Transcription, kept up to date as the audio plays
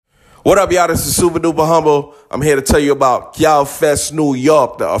What up, y'all? This is Super Duper Humble. I'm here to tell you about Y'all Fest New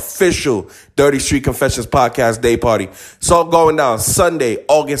York, the official Dirty Street Confessions Podcast Day Party. It's all going down Sunday,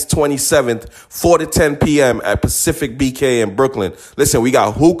 August 27th, 4 to 10 p.m. at Pacific BK in Brooklyn. Listen, we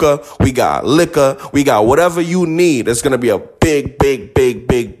got hookah, we got liquor, we got whatever you need. It's going to be a big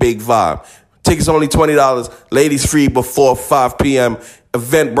vibe. Tickets only $20. Ladies free before 5 p.m.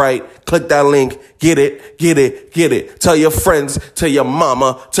 Eventbrite. Click that link. Get it. Tell your friends, tell your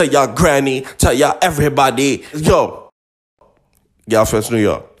mama, tell your granny, tell y'all everybody. Yo, Y'all Fest New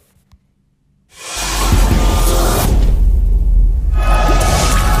York.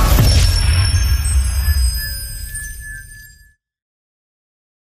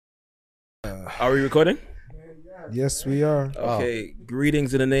 Are we recording? Yes, we are. Okay.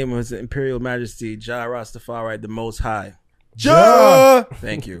 Greetings in the name of His Imperial Majesty, Jah Rastafari, the Most High. Ja!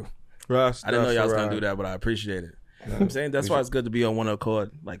 Thank you. Rasta, I didn't know y'all was gonna do that, but I appreciate it. You know what I'm saying? That's why it's good to be on one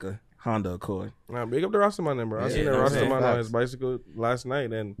accord, like a Honda Accord. Nah, big up the Rastaman then, bro. I seen the Rastaman on his bicycle last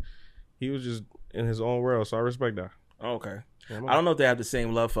night, and he was just in his own world, so I respect that. Okay. I don't know if they have the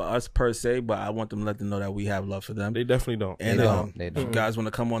same love for us per se, but I want them to let them know that we have love for them. They definitely don't. And They don't. if you guys want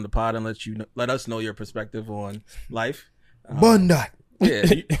to come on the pod and let us know your perspective on life. Bunda. Yeah.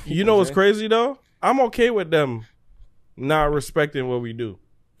 You know what's crazy though? I'm okay with them not respecting what we do.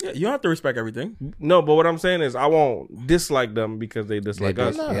 Yeah, you don't have to respect everything. No, but what I'm saying is I won't dislike them because they dislike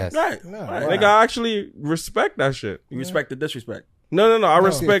us. Yes. Right. Like I actually respect that shit. You respect the disrespect. No. I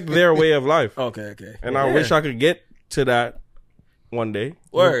respect their way of life. Okay. And I wish I could get to that one day.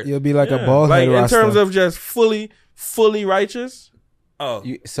 Word. You'll be like a bald Like head in Rasta. terms of just fully righteous. Oh.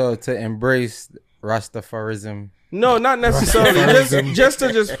 So to embrace Rastafarism. No, not necessarily. just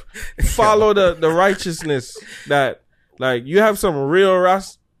to follow the righteousness that like you have some real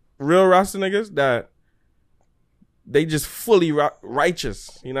Rasta niggas that they just fully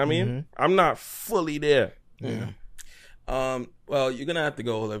righteous. You know what I mean? I'm not fully there. Yeah. Well, you're gonna have to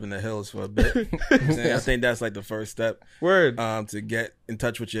go live in the hills for a bit. I think that's like the first step. Word. To get in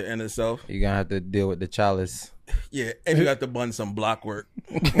touch with your inner self. You're going to have to deal with the chalice. Yeah, and you got to bun some block work.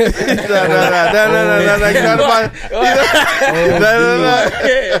 No.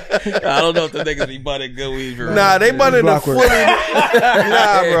 I don't know if the niggas be bunning good weed for real. Nah, they bunning the fully.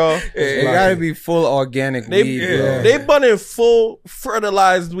 Nah, bro. It got to be full organic weed, bro. They bunning full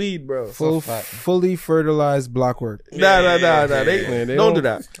fertilized weed, bro. Fully fertilized block work. Nah. They don't do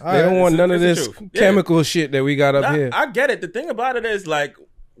that. They don't want none of It's this the truth. chemical shit that we got up here. I get it. The thing about it is like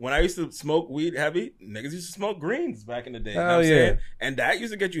when I used to smoke weed heavy, niggas used to smoke greens back in the day. You know what I'm saying? And that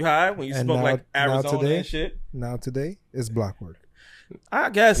used to get you high when you And smoke now- like now Arizona today? and shit. Now today is block work. I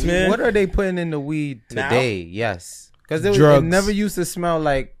guess, man. What are they putting in the weed Now? today? Yes. Because it Drugs. never used to smell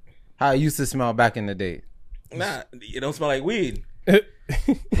like how it used to smell back in the day. Nah, it don't smell like weed. What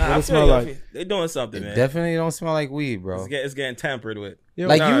Nah, I it smell feel like? you. They doing something, It man. definitely don't smell like weed, bro. It's getting tampered with.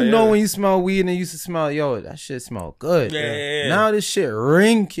 Like Nah, you know yeah. when you smell weed and it used to smell, yo, that shit smell good. Yeah. Now this shit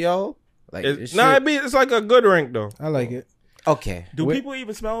rink, yo. Like this shit. It's like a good drink though. I like it. Okay. Do people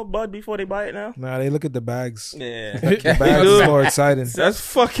even smell bud before they buy it now? Nah, they look at the bags. Yeah. The bags is more exciting. That's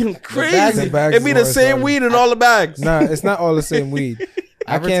fucking bags- crazy. the bags It be is the more same exciting. weed in all the bags. Nah, it's not all the same weed.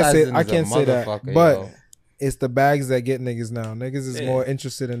 I Advertising can't is a say that. motherfucker, But yo. it's the bags that get niggas now. Niggas is more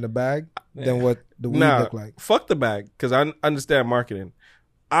interested in the bag than what the weed look like. Fuck the bag because I understand marketing.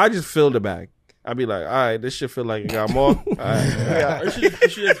 I just fill the bag. I be like, all right, this shit feel like it got more. All right. Or you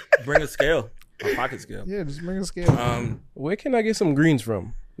should just bring a scale, a pocket scale. Yeah, just bring a scale. Where can I get some greens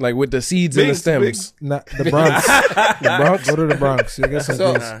from? Like with the seeds and the stems. Nah, the Bronx. The Bronx. Go to the Bronx. You get some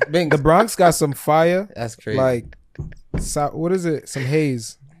So, greens. Binks, The Bronx got some fire. that's crazy. Like, what is it? Some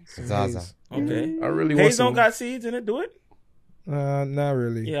haze. Zaza. Okay. I really want Haze some. don't got seeds in it, do it? Not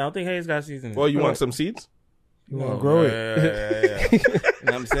really. Yeah, I don't think Haze got seeds in it. Well, you want some seeds? You want to grow it? Yeah. You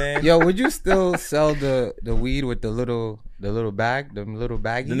know what I'm saying? Yo, would you still sell the weed with the little bag, them little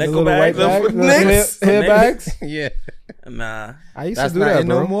baggies? The The nickel little white bag? bag, Nicks? hair bags. Yeah. Nah. I used That's to do not that, in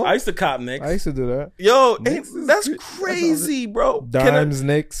bro. no more? I used to cop Nicks. I used to do that. Yo, that's crazy, bro. Dimes,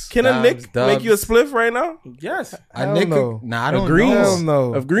 nicks. Can a Dimes, Nick make you a dubs. spliff right now? Yes. A Hell nickel? no. Nah, I don't greens? know. Hell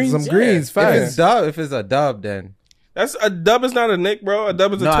no. Of greens? Some Yeah. greens, If fast. it's a dub, then That's a dub is not a Nick, bro. A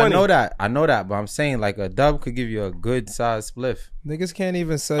dub is a no, 20. I know that, but I'm saying like a dub could give you a good size spliff. Niggas can't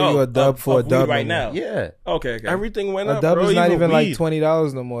even sell you a dub for a of weed dub right no more. now. Yeah, Okay. Everything went A up, dub bro. is not even like weed.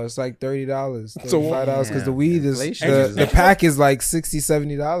 $20 no more. It's like $30, $35 because the weed is Inflation. the pack is like $60,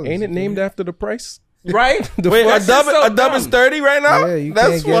 $70. Ain't it named after the price? Right? Wait, That's just so a dub is dumb. 30 right now? Yeah, you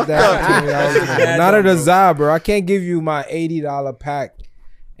That's can't get fucked that up. for $20. Bad Not at dumb, a bro. Zah, bro. I can't give you my $80 pack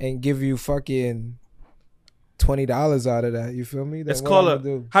and give you fucking $20 out of that. You feel me? It's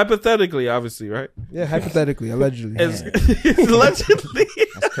called hypothetically, obviously, right? Yeah, hypothetically, allegedly. It's allegedly.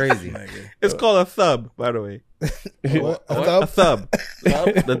 That's crazy. It's called a thub, by the way. What? A thub.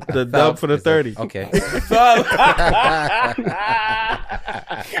 The dub for the 30. Okay.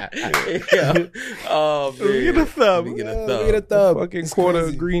 Oh man. We get a thub. We get a We thumb. get a thub. Fucking It's quarter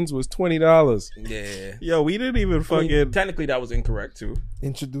crazy. of greens was $20. Yeah. Yo, we didn't even I mean, fucking. technically, that was incorrect too.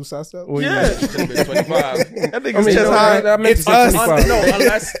 Introduce ourselves. Well, Yeah. It should have been 25. I think I it's mean, just no, high. I meant It's to say us. 25. No,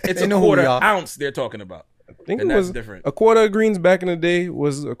 unless it's They a know who quarter we are. ounce they're talking about. I think And it that's was different. a quarter of greens back in the day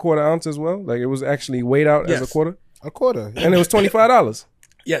was a quarter ounce as well. Like it was actually weighed out as Yes. a quarter, A quarter. and it was $25.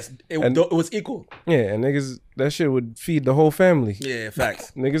 Yes, And- it was equal. Yeah, and niggas, that shit would feed the whole family. Yeah,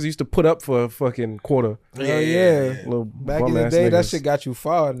 facts. Niggas used to put up for a fucking quarter. Oh yeah. Little Back in the bum-ass day, that niggas. shit got you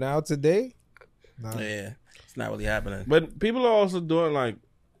far. Now today, nah. Yeah, it's not really happening. But people are also doing like,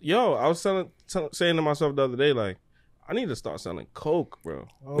 yo, I was saying to myself the other day, like, I need to start selling coke, bro.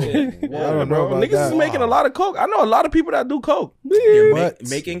 Oh, I don't know bro. about Niggas that. is making a lot of coke. I know a lot of people that do coke. You're But-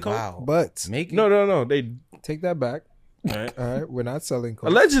 making coke. Wow. But Make No. They take that back. Right. All right, we're not selling coke.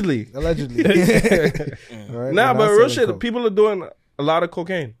 allegedly. Allegedly. All right, Nah, we're but not real selling shit, coke. people are doing a lot of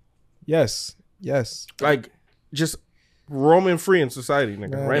cocaine. Yes. Like, just roaming free in society,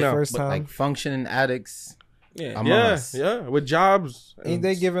 nigga, Man, right the now. First time, like functioning addicts Yeah. among Yeah, us. yeah, with jobs. ain't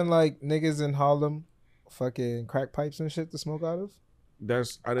they giving like niggas in Harlem fucking crack pipes and shit to smoke out of?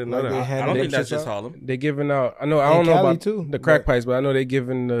 I didn't know Like they that. had I don't them think that's shits just out? Harlem. They giving out. I know. I In don't know Cali, about too, the crack but- pipes, but I know they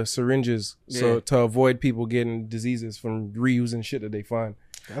giving the syringes so Yeah. to avoid people getting diseases from reusing shit that they find.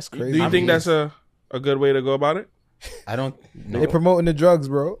 That's Do crazy. you think that's a good way to go about it? I don't They know. promoting the drugs,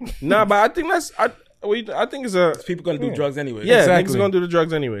 bro. Nah, but I think I think it's a People gonna do drugs anyway. yeah. Exactly. Niggas gonna do the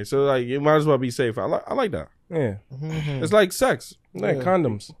drugs anyway, so like you might as well be safe. I like that. Yeah, It's like sex. like Yeah.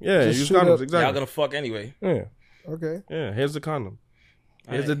 condoms. Yeah, Just use shoot condoms up. Y'all exactly. gonna fuck anyway. Yeah, Okay, Yeah, here's the condom.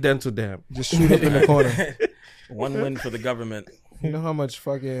 Here's Alright. the dental dam. just shoot up in the corner. One win for the government. You know how much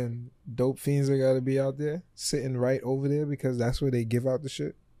fucking dope fiends they gotta be out there sitting right over there because that's where they give out the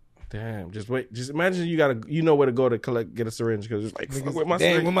shit. Damn, just wait. Just imagine you know where to go to get a syringe because it's like fuck with my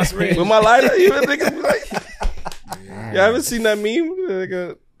Damn, syringe. with my syringe. with my lighter. You niggas be like, you haven't seen that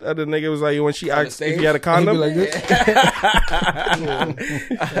meme? The nigga was like when she On the asked if stage? he had a He condom. be like this.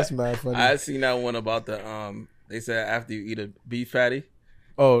 That's mad funny. I seen that one about the They said after you eat a beef patty,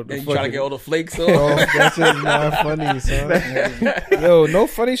 Oh, and you try to get all the flakes off. Oh, that shit's mad funny, son. Yo, no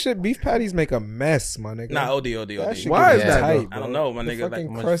funny shit. Beef patties make a mess, my nigga. Nah, OD. That shit Why get is that, tight, I bro. don't know, my The nigga. Like,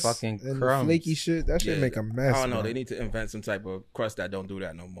 fucking much crust fucking and the crumbs. flaky shit. That shit yeah, make a mess. I don't know. bro. They need to invent some type of crust that don't do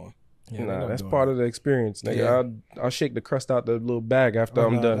that no more. Yeah, nah, they're that's not part doing of the experience, nigga. Yeah. I'll shake the crust out the little bag after that.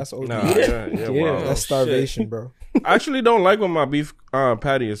 I'm Nah, done. That's OD. Nah, yeah, Yeah. wow. That's starvation, bro. I actually don't like when my beef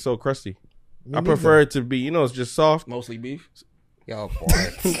patty is so crusty. Me I prefer it to be, it's just soft. Mostly beef. Yo,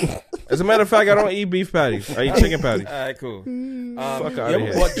 boy. As a matter of fact, I don't eat beef patties. I eat chicken patties. All right, cool. Fuck outta You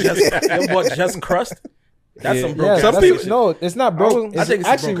here. ever bought just crust? That's some Yeah, broke. Some that's people- it. No, it's not broke. I It's think it's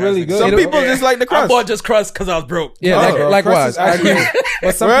actually broke really ass good. niggas. Some It'll- people just like the I crust. bought just crust because I was broke. Yeah, No, like, bro, likewise. crust is I agree. actually-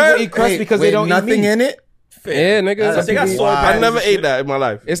 But some Right? people eat crust because they don't eat nothing meat. in it. Yeah, nigga. They got soy Wow. I patties never and ate shit. that in my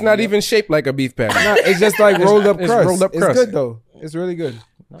life. It's not even shaped like a beef patty. Nah, it's just like rolled up It's crust. rolled up It's crust. good though. It's really good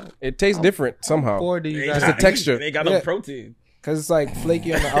It tastes different somehow. Or do you They guys It's the texture. They got Yeah. no protein. because it's like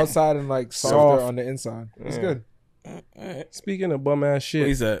flaky on the outside and like softer Soft. on the inside. It's good. Speaking of bum ass What he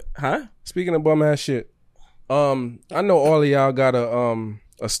shit. said? Huh? Speaking of bum ass shit. I know all of y'all got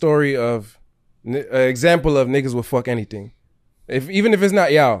a story of an example of niggas will fuck anything. Even if it's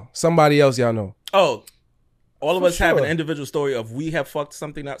not y'all, somebody else y'all know. Oh, all of For us have an sure. individual story of we have fucked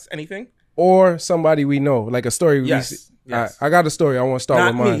something that's anything. Or somebody we know. Like a story Yes, we see. yes. I got a story. I want to start Not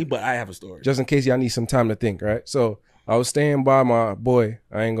with mine. me, but I have a story. Just in case y'all need some time to think, right? So I was staying by my boy.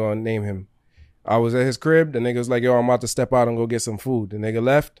 I ain't gonna name him. I was at his crib. The nigga was like, yo, I'm about to step out and go get some food. The nigga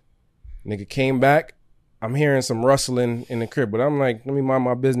left. Nigga came back. I'm hearing some rustling in the crib, but I'm like, let me mind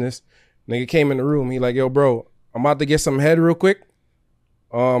my business. Nigga came in the room. He like, yo, bro, I'm about to get some head real quick.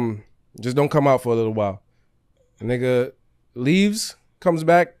 Just don't come out for a little while. The nigga leaves, comes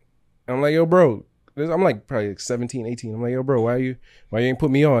back. And I'm like, yo, bro. I'm like probably 17, 18. I'm like, yo, bro, why you ain't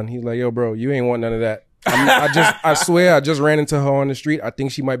put me on? He's like, yo, bro, you ain't want none of that. I swear, I just ran into her on the street. I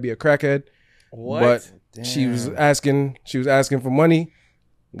think she might be a crackhead. What? But she was asking for money.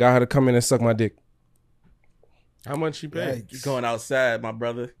 Got her to come in and suck my dick. How much she paid? You going outside, my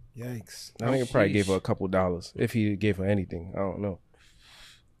brother? Yikes! I think I probably gave her a couple dollars. If he gave her anything, I don't know.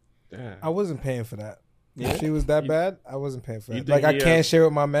 Damn. I wasn't paying for that. If she was that bad, I wasn't paying for You that. think Like I he, can't share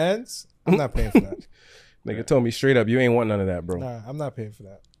with my mans. I'm not paying for that. Nigga told me straight up, you ain't want none of that, bro. Nah, I'm not paying for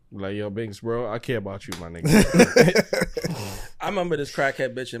that. Like, yo, Binks, bro, I care about you, my nigga. I remember this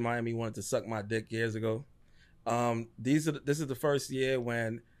crackhead bitch in Miami wanted to suck my dick years ago. This is the first year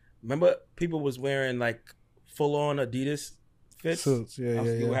when, remember, people was wearing like full on Adidas fits. Suits, yeah.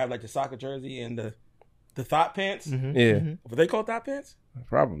 You would have like the soccer jersey and the thought pants. Mm-hmm. Yeah, Were they called thought pants?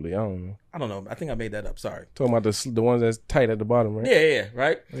 probably. I don't know. I don't know. I think I made that up. Sorry. Talking about the ones that's tight at the bottom, right? Yeah,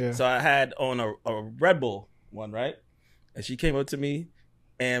 right. Yeah. So I had on a Red Bull one, right? And she came up to me,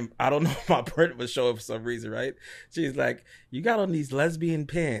 and I don't know if my print was showing for some reason, right? She's like, "You got on these lesbian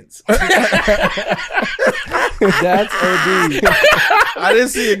pants." That's OD. I didn't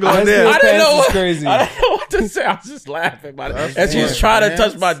see it going there. I didn't know Pants is what, crazy. I didn't know what to say. I was just laughing about it. That's And she's funny. trying to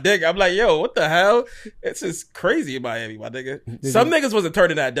touch my dick. I'm like, yo, what the hell? It's just crazy in Miami, my nigga. Some niggas wasn't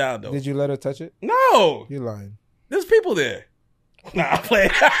turning that down, though. Did you let her touch it? No. You lying. There's people there. Nah, I'm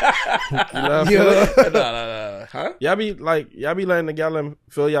playing. You love Yeah. Philly? No. Huh? Y'all be letting the gal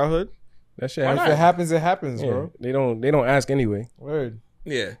fill y'all hood? That shit. Why If not? it happens, it happens, Yeah, bro. they don't ask anyway. Word.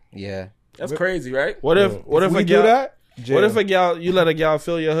 Yeah. Yeah. That's crazy, right? What if If a we do gal that, What if jail. you let a gal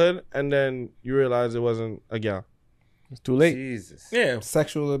fill your hood and then you realize it wasn't a gal? It's too late. Jesus. Yeah.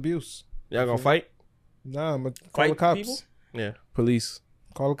 Sexual abuse? Y'all gonna fight? Nah, I'm gonna call the Fight cops. people? Yeah. Police.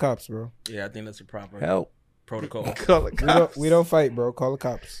 Call the cops, bro. Yeah, I think that's a proper Help. protocol. Call the cops. We don't fight, bro. Call the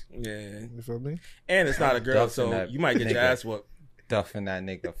cops. Yeah. You feel me? And it's not a girl, Duffing so that you might get your nigga. ass whooped. Duffing that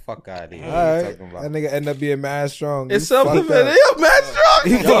nigga. Fuck out of here. All What you right. talking That about? nigga end up being mad strong. It's You fucked self-defense. up. Yo, man, strong.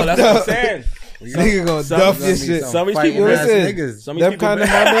 He Yo, fucked that's what I'm up. saying. Nigga gonna Some- duff some- your shit. some of these people, Listen, niggas. Some of these them people kind of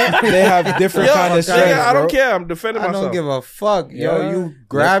men, they have different Yo, kind of nigga, strengths, I don't bro. care. I'm defending I myself. don't give a fuck. Yo, Yeah. you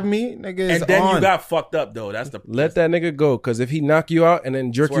grab me, nigga. It's and then on. you got fucked up though. That's the Let that nigga go, cause if he knock you out and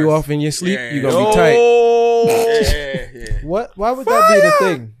then jerk It's you worse. off in your sleep, Yeah, you yeah, gonna be Oh. tight. Yeah. What? Why would that be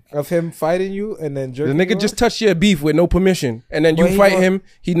the thing of him fighting you and then The jerking? nigga you just off? touched your beef with no permission, and then But you he fight gonna- him.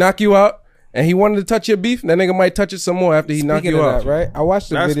 He knock you out, and he wanted to touch your beef. That nigga might touch it some more after he knock Speaking you of out. that, right? I watched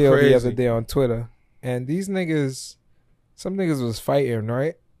the That's video the crazy. other day on Twitter, and these niggas, some niggas was fighting,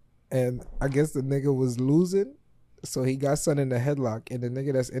 right? And I guess the nigga was losing, so he got son in the headlock, and the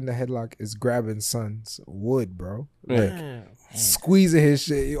nigga that's in the headlock is grabbing son's wood, bro. Yeah. Squeezing his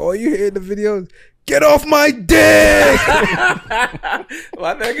shit. All you hear in the video is, "Get off my dick!"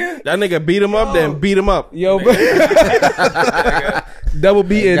 My nigga. That nigga beat him up, then beat him up. Yo, bro. Double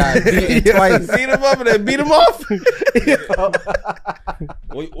beating. Got beaten twice. Beat him up and then beat him off.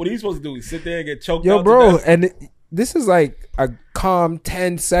 What are you supposed to do? Sit there and get choked Yo, out? bro, To death? and this is like a calm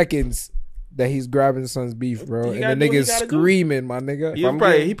 10 seconds that he's grabbing son's beef, bro. You gotta And the do what you nigga's gotta do. screaming, my nigga.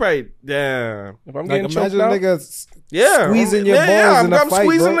 He probably damn. If I'm Like, getting choked imagine a out, nigga Yeah, squeezing your yeah, balls in a I'm fight,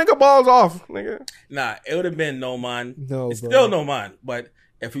 squeezing bro. nigga balls off, nigga. Nah, it would have been no man. No, it's bro. still no man. But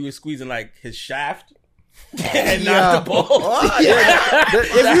if he was squeezing like his shaft and not the ball,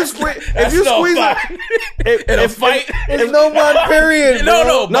 If you squeeze it, in a fight, It's no man, period.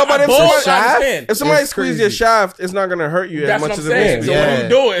 no, No, but if balls, somebody- I shaft? understand. if somebody It's squeezes your crazy. shaft, it's not gonna hurt you That's as what much I'm as saying. it So is. what are you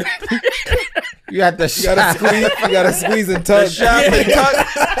doing? You got the You gotta shot. squeeze, you gotta squeeze and The tug. shaft and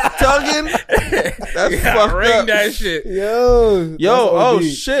tugging. That's Yeah, fucked ring up. that shit. Yo, Yo, that's oh OD.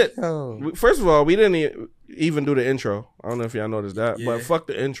 shit. Yo. First of all, we didn't even do the intro. I don't know if y'all noticed that, Yeah. but fuck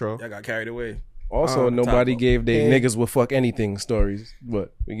the intro. I got carried away. also nobody Taco. gave their Hey. niggas will fuck anything stories.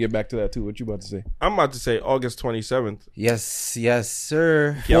 But we get back to that too. What you about to say? I'm about to say August 27th. Yes,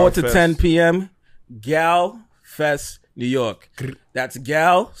 sir. 4 to Fest. 10 p.m. Gal Fest, New York. That's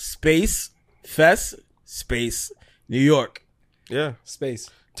Gal Space Fest Space New York. Yeah. Space.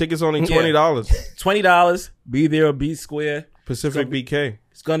 Tickets only $20. $20. Be there or be square. Pacific BK.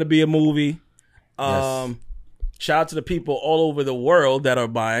 It's gonna be a movie. Yes. Shout out to the people all over the world that are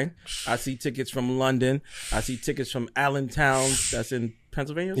buying. I see tickets from London. I see tickets from Allentown. That's in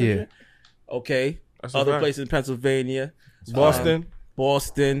Pennsylvania. Or something? Yeah. Okay. That's a Other fact. places in Pennsylvania. Boston.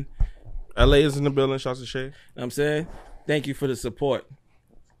 Boston. LA is in the building. Shots of shade. You know what I'm saying? Thank you for the support.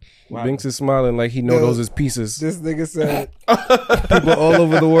 Wow. Binks is smiling like he know Yo, those is pieces. This nigga said people all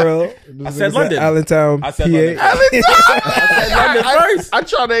over the world. This I said nigga London. Allentown, I said PA. London. I said London first. I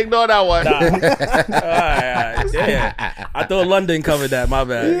try to ignore that one. All right, yeah. I thought London covered that. My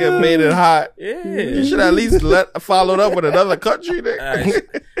bad. Nigga made it hot. Yeah. You should at least followed up with another country. Nigga. Alright.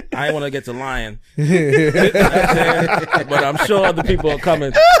 I ain't want to get to lying. You know what I'm saying? But I'm sure other people are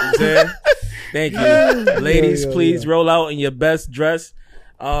coming. You know what I'm saying? Thank you. Ladies, please roll out in your best dress.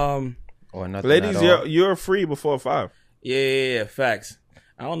 Or nothing Ladies, at all. you're free before 5. Yeah, facts.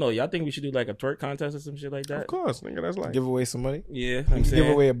 I don't know. Y'all think we should do like a twerk contest or some shit like that? Of course, nigga. That's like Give away some money. Yeah, I'm saying.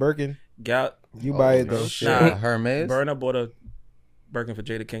 Give away a Birkin. Got You buy it though. Shit. Nah. Hermes. Burner bought a Birkin for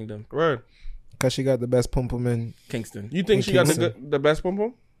Jada Kingdom, word. Cause she got the best pum pum in. Kingston. You think In she got Kingston. the best pom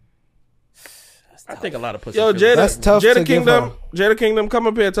pom? I think a lot of pussy. Yo, feelings. That's tough to Jada give Kingdom, her. Jada Kingdom, come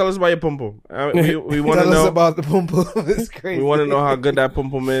up here. Tell us about your pum pum. We want to Tell us know. about the pum pum. It's crazy. We want to know how good that pum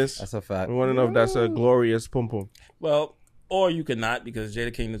pum is. That's a fact. We want to know if that's a glorious pum pum. Well, or you could not because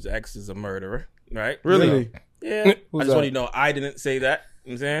Jada Kingdom's ex is a murderer, right? Really? Yeah. I Who's just that? want you to know I didn't say that.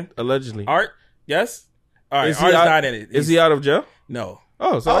 You know what I'm saying? Allegedly. Art, yes? All right, Is he Art is out- not in it. Is he out of jail? No.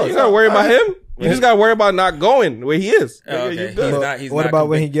 Oh, so you so- gotta worry about him. You just gotta worry about not going where he is. Oh, Nigga, okay. you good. What about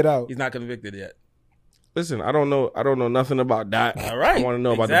when he get out? He's not convicted yet. Listen, I don't know nothing about that. All right. I want to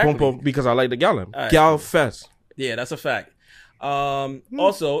know about Exactly. the pum pum because I like the gallon. All right. Gal Fest. Yeah, that's a fact.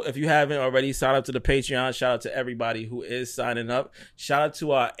 Also, if you haven't already, sign up to the Patreon. Shout out to everybody who is signing up. Shout out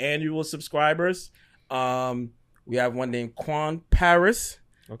to our annual subscribers. We have one named Quan Paris.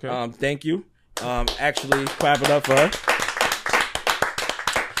 Okay. Thank you. Actually, clap it up for her.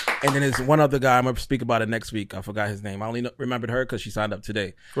 And then there's one other guy. I'm going to speak about it next week. I forgot his name. I only remembered her because she signed up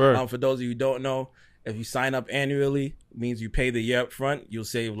today. Word. For those of you who don't know, if you sign up annually, it means you pay the year up front. You'll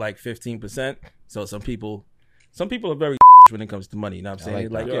save like 15%. So some people are very when it comes to money. You know what I'm saying?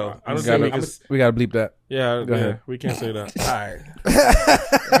 like Like, that. yo, I don't We think gotta, we gotta bleep that. Yeah, Go ahead. we can't say that. all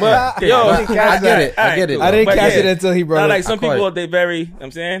right. But Yo, I get it. I get it. I didn't But catch yeah. it until he brought Not it. like some caught people, it. they very, you know what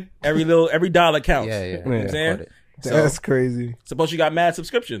I'm saying? Every dollar counts. Yeah, yeah. You know what I'm Yeah. saying? Caught it. That's crazy. Suppose you got mad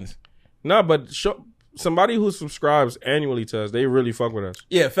subscriptions. No, but somebody who subscribes annually to us, they really fuck with us.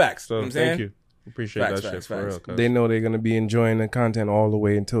 Yeah, facts. So You know what I'm saying? thank you. Appreciate Facts, that shit facts, for facts. real. 'cause They know they're gonna be enjoying the content all the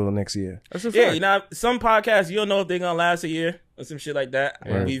way until next year. that's a Yeah, fact. you know, some podcasts, you don't know if they're going to last a year or some shit like that.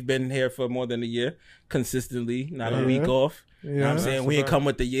 Right. We've been here for more than a year consistently, not a Yeah. week off. You know what I'm Yeah. saying? That's We a ain't fact. come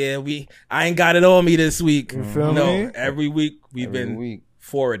with the year. I ain't got it on me this week. You feel No, me? every week we've Every been week.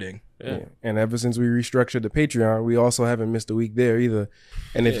 forwarding. Yeah. And ever since we restructured the Patreon, we also haven't missed a week there either.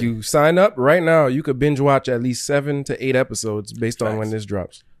 And if you sign up right now, you could binge watch at least 7 to 8 episodes based on when Facts. this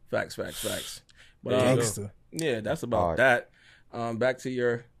drops. Facts. But There you go. Gangster. yeah, that's about Hard. that. Back to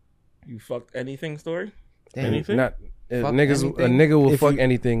your you fucked anything story. Damn. Anything? Not Fuck niggas. anything? A nigga will If fuck you-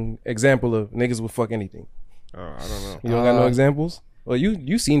 anything. Example of niggas will fuck anything. Oh, I don't know. You don't got no Uh, examples? Well,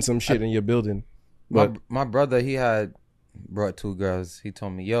 you seen some shit in your building, but My brother, he had brought 2 girls. He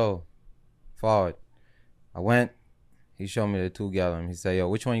told me, yo, forward. I went. He showed me the 2-gallon. He said, yo,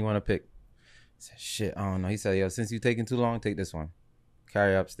 which one you want to pick? I said, shit, I don't know. He said, yo, since you taking too long, take this one.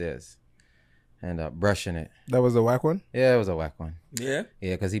 Carry upstairs. And brushing it. That was a whack one. Yeah, it was a whack one. Yeah.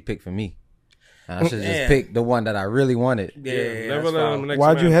 Yeah, because he picked for me. And I should have Yeah. just picked the one that I really wanted. Yeah. Never that's let foul. them next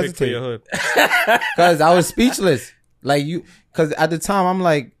Why'd man you pick for hesitate? your hood. Because I was speechless. Like you, because at the time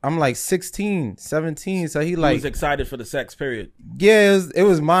I'm like 16, 17. So he He like, was excited for the sex period. yeah, it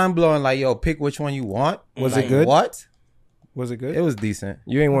was mind blowing. Like, yo, pick which one you want. Was Like, it good? What? Was it good? It was decent.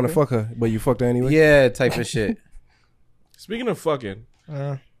 you ain't want to fuck her, but you fucked her anyway. Yeah, type of shit. Speaking of fucking,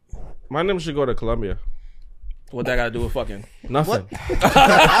 Uh, my name should go to Colombia. What that got to do with fucking? Nothing.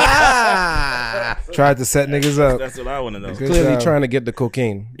 tried to set niggas up. That's what I want to know. Good Clearly job. trying to get the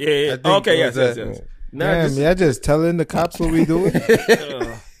cocaine. Yeah. think Okay. it Yes. was Yes. Nah, Damn, just- y'all just telling the cops what we doing?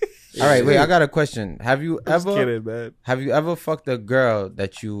 All right, wait. I got a question. Have you just ever kidding, man. fucked a girl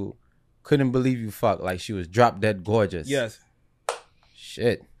that you couldn't believe you fucked? Like she was drop dead gorgeous. Yes.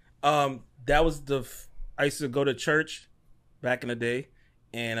 Shit. That was I used to go to church back in the day,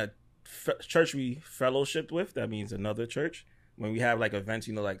 and a church we fellowshipped with. That means another church. When we have like events,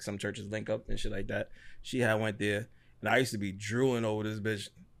 you know, like some churches link up and shit like that. She had went there, and I used to be drooling over this bitch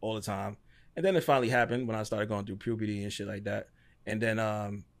all the time. And then it finally happened when I started going through puberty and shit like that. And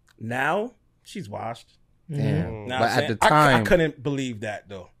then now she's washed. Damn. Now But I'm at the saying, I time, couldn't believe that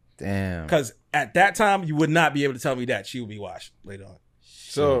though, damn. because at that time you would not be able to tell me that she would be washed later on.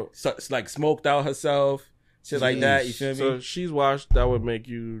 So, So it's like smoked out herself, shit like that. You feel me? so she's washed. That would make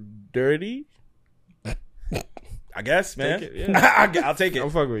you dirty. I guess, man. Take it, yeah. I'll take it. I'm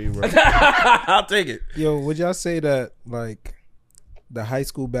fucking with you, bro. I'll take it. Yo, would y'all say that like the high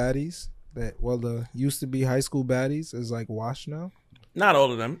school baddies the used to be high school baddies is like washed now? Not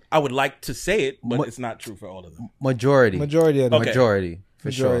all of them. I would like to say it, but Mo- it's not true for all of them. Majority. Majority of them. Okay. Majority. For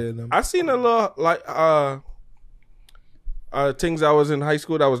Majority sure. of them. I seen a little like things I was in high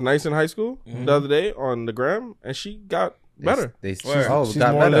school that was nice in high school the other day on the gram, and she got better. She's Word. She's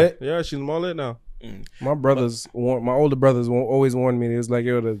got more better. lit. Yeah, she's more lit now. My older brothers always warned me. It was like,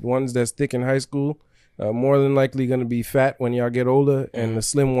 yo, the ones that's thick in high school, more than likely gonna be fat when y'all get older, and the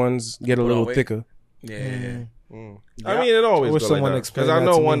slim ones get a Put on little weight. thicker. Yeah. I mean, it always I wish goes someone like explained because I that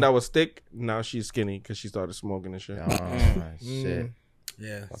know to one me. that was thick. Now she's skinny because she started smoking and shit. Oh, shit.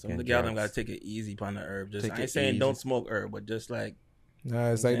 Yeah. Some Fucking of the gal them drugs. gotta take it easy upon the herb. Just Take I it ain't saying easy. don't smoke herb, but just like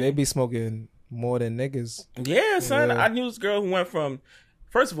Nah, it's like they be smoking more than niggas. yeah, son. Yeah. I knew this girl who went from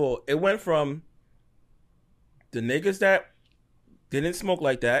first of all, it went from the niggas that didn't smoke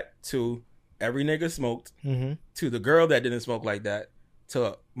like that to every nigga smoked Mm-hmm. to the girl that didn't smoke like that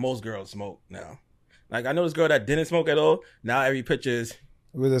to most girls smoke now. Like I know this girl that didn't smoke at all. Now every picture is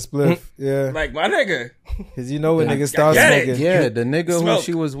With a spliff, yeah. like my nigga. Because you know when I niggas start get it. smoking. Yeah, the nigga Smoke. who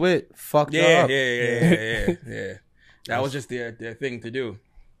she was with fucked her Yeah, up. yeah. That was just their thing to do.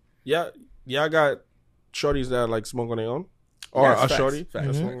 Yeah, I got shorties that like smoke on their own, or Yes, a facts, shorty facts.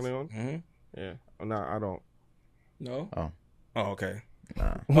 that smoke on their own. Mm-hmm. Yeah, no, I don't. No. Oh. Oh, okay.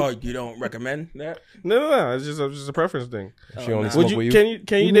 Nah. Oh, you don't recommend that? No. It's just a preference thing. She only nah. smoke Would you with you. can you You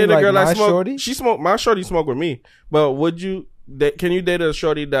date mean a like girl my that smoke? shorty? She smoke. My shorty smoke with me, but would you? Can you date a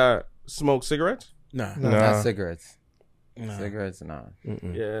shorty that smokes cigarettes? Nah. No. Nah. Not cigarettes. Nah. Cigarettes, nah.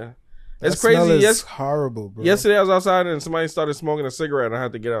 Mm-mm. Yeah, That it's smell crazy. is Yes, horrible, bro. yesterday I was outside and somebody started smoking a cigarette. And I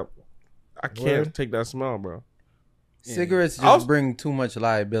had to get up. I can't Word. take that smell, bro. Yeah. Cigarettes I was- just bring too much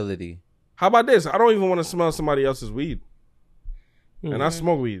liability. How about this? I don't even want to smell somebody else's weed, and I Mhm.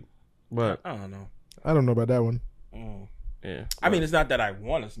 smoke weed, but I don't know. I don't know about that one. Mm. yeah. I mean, it's not that I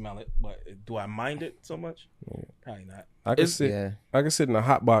want to smell it, but do I mind it so much? Probably not. I can It's- sit. Yeah. I can sit in a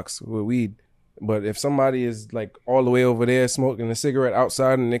hot box with weed, but if somebody is like all the way over there smoking a cigarette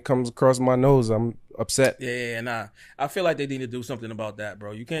outside and it comes across my nose, I'm upset. Yeah, nah. I feel like they need to do something about that,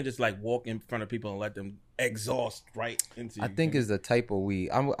 bro. You can't just like walk in front of people and let them exhaust right into you. I think it's the type of weed.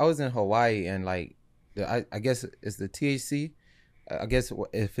 I was in Hawaii and like, I guess it's the THC. I guess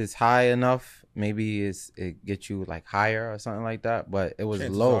if it's high enough, maybe it gets you like higher or something like that. But it was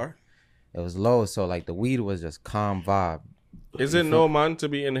Chances low. are. It was low, so like the weed was just calm vibe. Is it no man to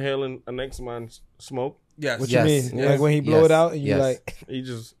be inhaling a next man's smoke? Yes. What Yes, you mean? yes, Like when he blow yes, it out and you yes. like, You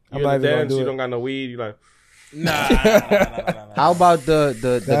just I'm you not in the even gonna dance, do you it. don't got no weed. You like Nah. How about the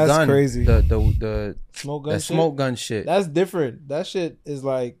That's gun? crazy. The smoke gun shit? smoke gun shit. That's different. That shit is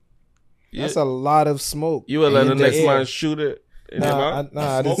like, you, that's a lot of smoke. you would let in the the next air. man shoot it in your mouth?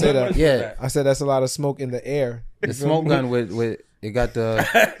 Nah, I didn't Smoke say gun? that. Yeah. I said that's a lot of smoke in the air. The smoke gun with it got the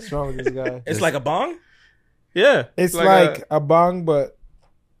What's wrong with this guy? It's like a bong? Yeah, It's like a bong, but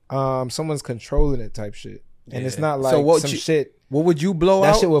someone's controlling it type shit. And it's Yeah. not like So what some you- shit. what would you blow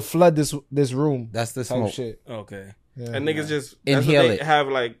That out? shit will flood this room. That's the type smoke. shit. Okay. Yeah. and niggas just Inhale that's what they it. have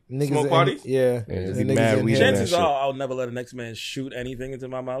like Niggas smoke in- parties. Yeah. Yeah, just The be niggas mad in weed here. in that Chances shit. are I'll never let a next man shoot anything into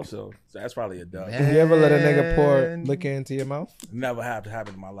my mouth, so that's probably a dub. You ever let a nigga pour Man. liquor into your mouth? Never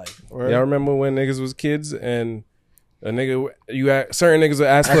happened in my life. Or Yeah, I remember when niggas was kids and a nigga, certain niggas would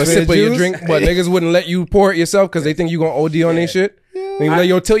ask for a Ask for sip the of your juice? drink, but niggas wouldn't let you pour it yourself because they think you gonna OD on their shit. Niggas be like,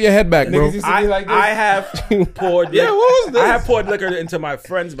 yo, tilt your head back, bro. Niggas used to be like this. I have poured. Yeah, what was this? I have poured liquor into my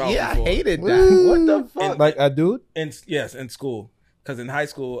friend's mouth before. that. What the fuck? like a dude? Yes, in school. Because in high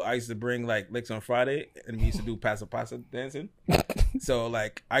school, I used to bring like licks on Friday, and we used to do paso paso dancing. So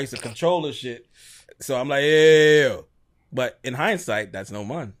like, I used to control the shit. So I'm like, yeah. But in hindsight, that's no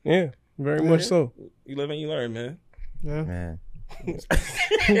man. Yeah, very much so. You live and you learn, man. Yeah. Man,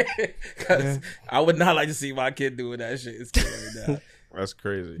 Because I would not like to see my kid doing that shit. It's scary now. That's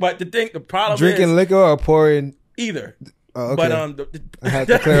crazy. But the problem Drinking is liquor or pouring? either. Oh, okay. But I had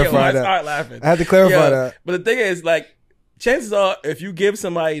to clarify I that. start laughing. I had to clarify Yeah, that. But the thing is, like, chances are, if you give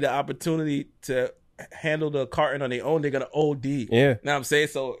somebody the opportunity to handle the carton on their own, they're gonna OD. Yeah, Know what I'm saying?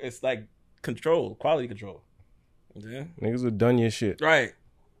 So it's like control, quality control. Yeah. niggas would done your shit. Right.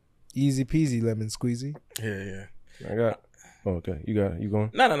 Easy peasy lemon squeezy. Yeah. I got. Oh, okay, you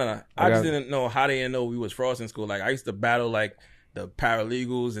going? No. I just got it. didn't know how they didn't know we was frost in school. Like, I used to battle like the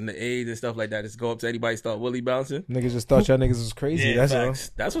paralegals and the aides and stuff like that. Just go up to anybody, start willy bouncing. Niggas just thought y'all niggas was crazy. That's all.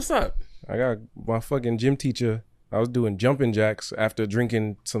 facts. That's what's up. I got my fucking gym teacher. I was doing jumping jacks after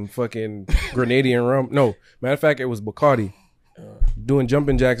drinking some fucking Grenadian rum. No, matter of fact, it was Bacardi. Doing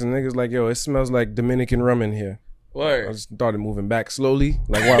jumping jacks and niggas like, yo, it smells like Dominican rum in here. I Word. just started moving back slowly,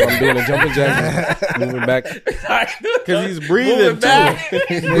 like while I'm doing the jumping jacks, moving back, Because he's breathing Moving too. back.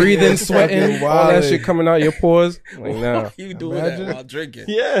 breathing, sweating, Fucking all that wildin'. shit coming out your pores. Like, nah. You doing Imagine. that while drinking.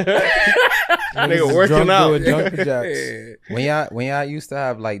 Yeah, Niggas nigga is working drunk out. doing jumping jacks. Yeah. when y'all used to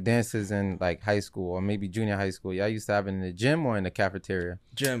have like dances in like high school or maybe junior high school, y'all used to have it in the gym or in the cafeteria?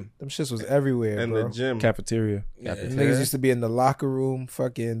 Gym. Them shits was everywhere, In bro. the gym. Cafeteria. Yeah. Niggas used to be in the locker room,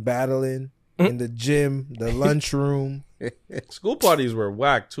 fucking battling. In the gym, the lunch room. School parties were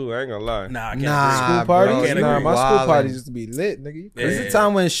whack too. I ain't gonna lie. Nah, I can't Nah, agree. School bro, parties? can't Nah, agree. my school Wildin'. parties used to be lit, nigga. Yeah. This is the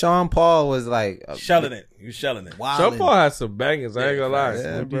time when Sean Paul was like Shelling it. You shelling it. Sean Paul had some bangers. I ain't gonna lie.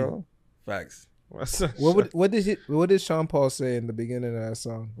 Yeah, bro. Facts. What did Sean Paul say in the beginning of that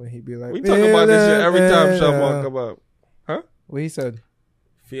song when he be like, We talk about this shit every time Sean Paul come up. What he said?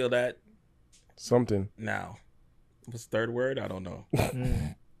 Feel that Something. now. What's the third word? I don't know.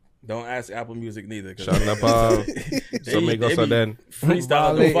 Don't ask Apple Music neither. 'Cause Shut up, Amigos are then.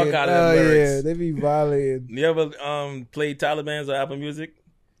 freestyle the fuck out of them Yeah, lyrics. they be violating. You ever played Taliban's on Apple Music?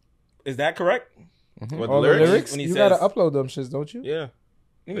 Is that correct? What All the the lyrics? lyrics, When he you says- gotta upload them shits, don't you? Yeah,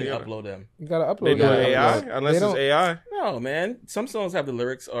 You can Yeah. upload them. You gotta upload they do them. AI They unless it's don't- AI. No, man. Some songs have the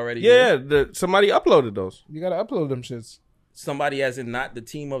lyrics already. Yeah, somebody uploaded those. You gotta upload them shits. Somebody as in not the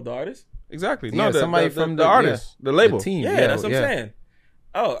team of the artist? Exactly. Yeah, No, somebody the from the artist, the label. the team. Yeah, that's what I'm saying.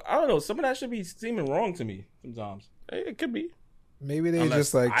 Oh, I don't know. Some of that should be seeming wrong to me sometimes. It could be. Maybe they Unless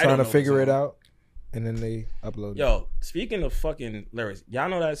just like I don't trying to know the figure it song. out, and then they upload it. Yo, speaking of fucking lyrics, y'all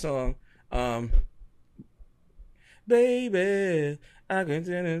know that song, Baby, I can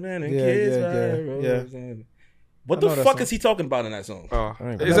tell it when the Yeah, kids yeah, yeah, ride yeah. roads. What I the know that fuck song. is he talking about in that song? Oh,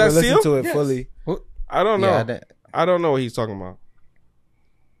 I ain't is Never that listened Seal? to it Yes. fully. I don't know. Yeah, I don't know what he's talking about.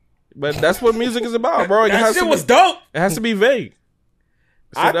 But that's what music is about, bro. It That has shit to was be, dope. it has to be vague.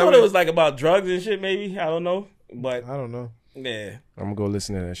 So I that thought way- it was like about drugs and shit, maybe. I don't know. But I don't know. yeah, I'm gonna go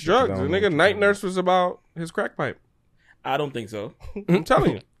listen to that shit. 'cause I drugs. The don't know nigga what Night you're Nurse was about his crack pipe. I don't think so. I'm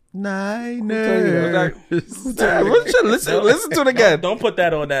telling you. Night Like, nurse. yeah, listen to it again. Don't put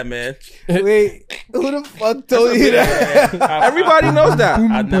that on that, man. Wait, who the fuck told you that? Everybody knows that.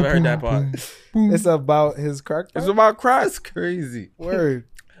 I've never heard that part. It's about his crack. It's pipe? about crack. That's crazy. Word.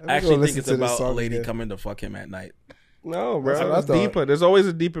 Let me I go actually listen think it's to this about a song lady again. coming to fuck him at night. No, That's what bro. I It's thought. deeper. There's always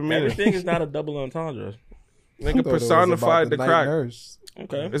a deeper meaning. Everything is not a double entendre. I Nigga thought it was personified about the night crack. nurse.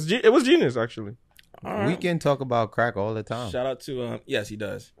 Okay. It was genius, actually. All right. We can talk about crack all the time. Shout out to yes, he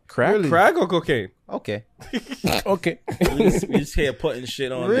does. Crack? Crack or cocaine? Okay. Okay. We just here putting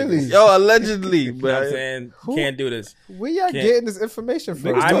shit on. Really? niggas. Yo, allegedly, You know what I'm but saying? Who? Can't do this. Where y'all Can't. getting this information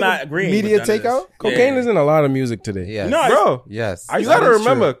from? I'm not agreeing. Media with none of this. takeout? Cocaine Yeah. is in a lot of music today. Yes. No, bro, Yes. you That gotta is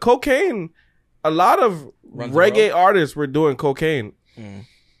remember, cocaine. A lot of Runs the reggae world. artists were doing cocaine,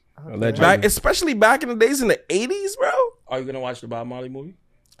 Allegedly. especially back in the days in the '80s, bro. Are you gonna watch the Bob Marley movie?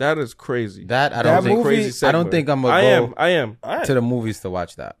 That is crazy. That I That don't think. movie- Crazy I don't segue. think I'm gonna I go am. All right. to the movies to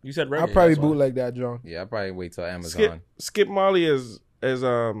watch that. You said reggae. I'll probably that's why. bootleg that, John. Yeah, I'll probably wait till Amazon. Skip Marley is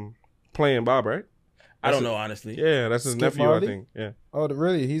playing Bob, right? I don't know honestly. Yeah, that's his Skip nephew, Marley? I think. Yeah. Oh,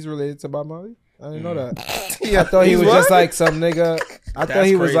 really? He's related to Bob Marley? I didn't know that. Yeah, I thought he he's was what? just like some nigga. I thought That's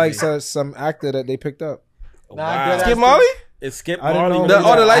he was like crazy. some actor that they picked up. Wow. Skip Marley. It's Skip I didn't Marley. know The- who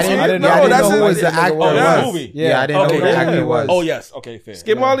oh, the that- light I didn't- skin? I didn't No, know- I didn't that's know his- who was the that nigga actor. Oh, was. that's Yes. the movie. Yeah, I didn't Okay, know who the yeah. actor was. Oh yes. Okay, fair.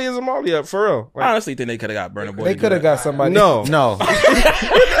 Skip Marley is a Marley up for real. I Like, honestly think they could have got Burna Boy. They to do could have that. got somebody. no. No.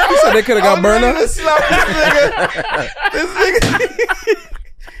 You said they could have got I'm Burner. ready to slap this nigga.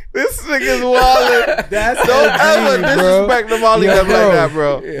 This nigga's wildin'. That's Don't ever OG, bro. disrespect the Marley Yo, like bro. that,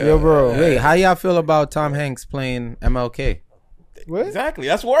 bro. Yo, bro. Wait, how y'all feel about Tom Hanks playing MLK? What? Exactly.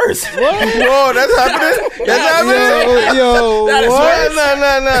 That's worse. Whoa, that's happening? That's happening? Yo, That is what?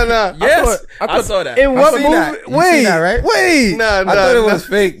 worse. No. Yes, I saw that. In what seen movie? that. You Wait, seen that, right? wait. Nah, I thought it was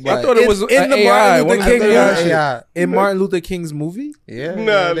fake, but I thought it was in the AI. Martin One Luther of King the movie. AI shit. yeah. In Martin Luther King's movie? Yeah.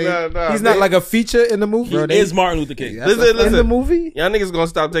 Nah. He's not like a feature in the movie. Bro, He is Martin Luther King. Yeah. in the Listen. movie? Y'all niggas gonna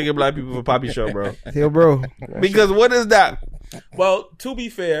stop taking black people for Poppy Show, bro. Yo, bro. Because what is that? Well, to be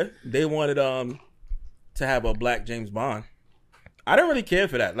fair, they wanted to have a black James Bond. I didn't really care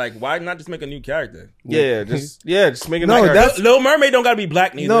for that. Like, why not just make a new character? Just make it No, like that's- Little Mermaid don't gotta be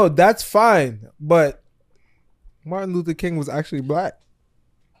black neither. No, that's fine. But Martin Luther King was actually black.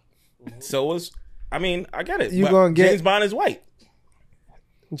 So was I mean, I get it. You but gonna get- James Bond is white.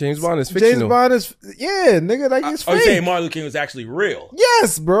 James Bond is fictional. James Bond is, yeah, nigga, like he's Oh, you saying fake. Martin Luther King was actually real?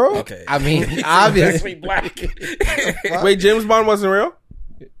 Yes, bro. Okay. I mean, He's obviously. actually black. Wait, James Bond wasn't real?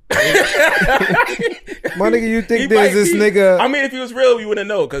 My nigga, you He think might there's this be. nigga? I mean, if he was real, we wouldn't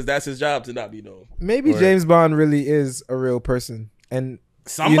know because that's his job to not be known. Maybe James Bond really is a real person, and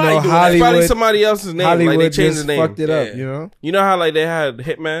Somebody you know, doing that. Hollywood, Probably somebody else's name. Hollywood like they changed just the name. fucked it up. Yeah. You know, You know how like they had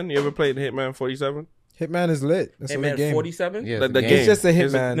Hitman? You ever played Hitman 47? Hitman is lit. That's Hey a lit man, game. 47. Yeah, The it's a game. It's just a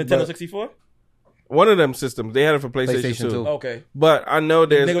Is it hitman. Nintendo but 64. One of them systems. They had it for PlayStation, PlayStation 2. 2. Okay. But I know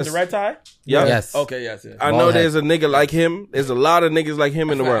there's Nigga with the red tie. Yep. Yes. Okay. Yes. Yes. I know Bald head. there's a nigga like him. There's a lot of niggas like him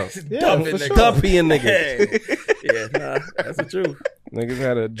in the world. Yeah, Dumping for niggas. sure. Dumping niggas. Hey. Yeah. Nah. That's the truth. Niggas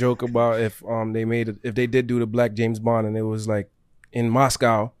had a joke about if they did do the black James Bond and it was like in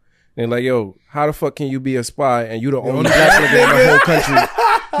Moscow. They're like, yo, how the fuck can you be a spy and you the only black nigga in the whole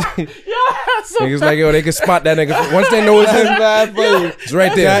country? Niggas like, yo, they can spot that nigga. Once they know it's him, it's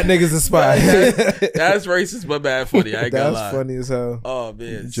right there. that nigga's a spy. That's racist, but bad funny. I ain't gonna lie. That's funny as hell. Oh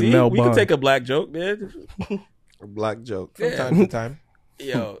man. See, Jamel we can Bond. take a black joke, man. A black joke. From time to time.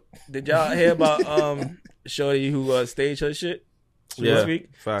 Yo, did y'all hear about Shorty who staged her shit? Yeah. This week?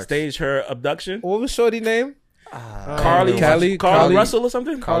 Facts. Staged her abduction. What was Shorty name? Carly Carly Russell or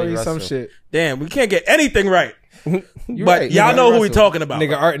something. Carly Russell. some shit. Damn, we can't get anything right. You But right, y'all nigga. know who we Russell. talking about.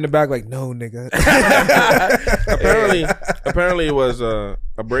 Nigga Art in the back like, no, nigga. Apparently it was a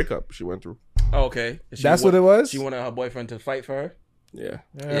breakup she went through. Oh, okay. That's what it was? She wanted her boyfriend to fight for her. Yeah.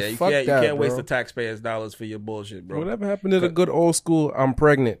 Yeah, you fuck can't that, waste bro. the taxpayers' dollars for your bullshit, bro. Whatever happened to the good old school? I'm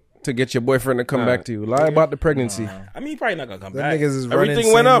pregnant to get your boyfriend to come back to you. Lie about the pregnancy. I mean, he probably not gonna come Them back. niggas is running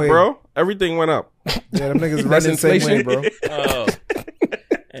Everything went same up, way. bro. Everything went up. Yeah, them niggas That's running same way, inflation. bro. Oh,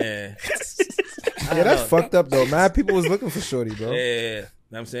 yeah. Yeah, that's fucked up though. Mad people was looking for Shorty, bro. Yeah, know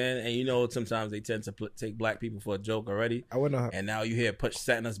what I'm saying, and you know sometimes they tend to take black people for a joke already, I went on her, and now you hear push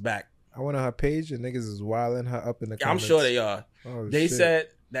setting us back. I went on her page and niggas is wilding her up in the I'm comments. sure they are. Oh, They shit. said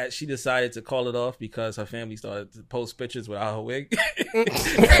that she decided to call it off because her family started to post pictures without her wig. Oh,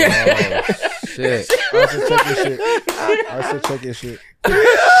 shit. I said check your shit. I said check your shit.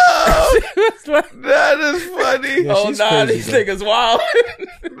 That is funny. Yeah, Oh she's nah, crazy, these bro. niggas wild.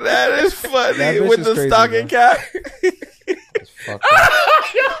 That is funny That bitch with is the crazy, stocking bro. cap. Fuck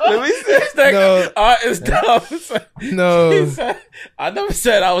that. Let me see. No. Art is dumb. He No. said, I never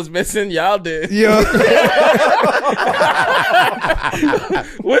said I was missing. Y'all did. Yo.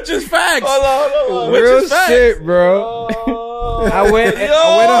 Which is facts. Hold on. Which Real is facts. shit, bro. I went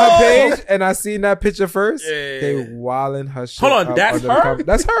on her page and I seen that picture first. Yeah. They wilding her shit. Hold on, up that's under the her? comment.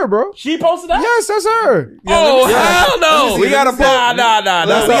 That's her, bro. She posted that? Yes, that's her. Oh, hell no. We gotta put- Nah.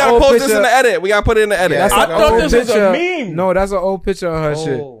 That's We an gotta old post this picture. in the edit. We gotta put it in the edit. That's I an thought old this was a picture. meme. No, that's an old picture of her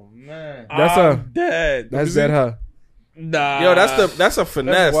shit. Oh, man. That's I'm her. dead. That's that her. Nah. Yo, that's a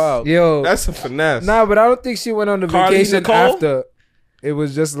finesse. Wow. Yo. That's a finesse. Nah, but I don't think she went on the Carly vacation Nicole? after. It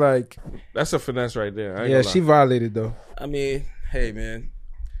was just like, That's a finesse right there. I ain't yeah, gonna she lie. violated though. I mean, hey, man.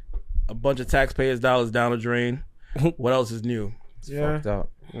 A bunch of taxpayers' dollars down the drain. What else is new? Yeah. Fucked up.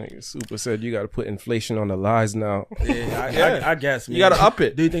 Nigga, Super said you got to put inflation on the lies now. Yeah, I guess. Man. You gotta up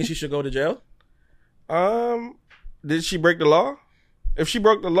it. Do you think she should go to jail? Did she break the law? If she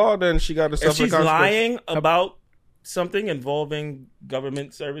broke the law, then she got to suffer If she's consequences. lying about something involving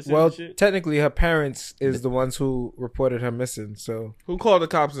government services Well, and shit? technically, her parents is the ones who reported her missing. So, Who called the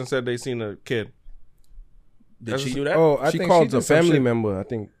cops and said they seen a kid? Did she do that? oh, I She think called did a some family shit. member. I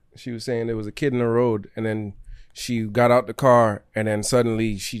think she was saying there was a kid in the road, and then she got out the car, and then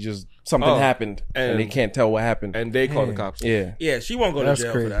suddenly she just something Oh, happened, and they can't tell what happened. And they called the cops. Yeah, Yeah, she won't go That's to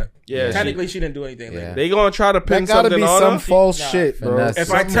jail crazy. for that. Yeah, Technically, she didn't do anything. Yeah. Like They gonna try to pin That gotta something be on some her. false Nah, shit, bro. finesse.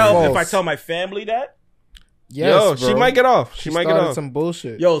 If I Something tell false. my family that, yes, Yo, bro. she might get off. She might get started off. some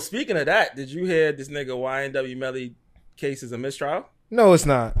bullshit. yo, speaking of that, did you hear this nigga YNW Melly case is a mistrial? No, it's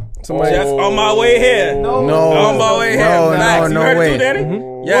not. somebody. Just on my way here. No. On my way here. No, Facts. You no heard it way. too, Danny?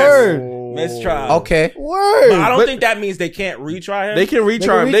 Mm-hmm. Yes. Word. Mistrial. Okay. Word. But I don't But- think that means they can't retry him. They can retry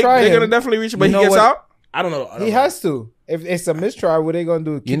can him. retry They're him. gonna definitely reach him, but You he know gets what? out. I don't know. I don't He know. has to. If it's a mistrial, what they gonna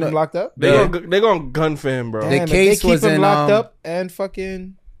do? Keep know- him locked up? They Yeah. gonna gun for him, bro. The Damn, if case they keep was him in, locked up and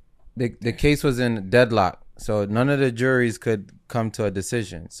fucking. The case was in deadlock, so none of the juries could come to a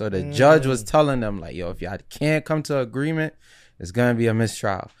decision. So the judge was telling them like, "Yo, if y'all can't come to agreement, it's gonna be a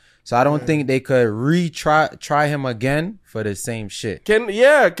mistrial." So I don't think they could try him again for the same shit. Can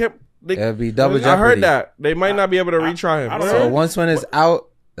they, It'll be double I jeopardy. heard that they might not be able to retry him. I don't So know. once one is out,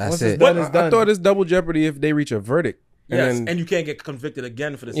 that's Once it. it's done, it's I done. thought it's double jeopardy if they reach a verdict. Yes, then, and you can't get convicted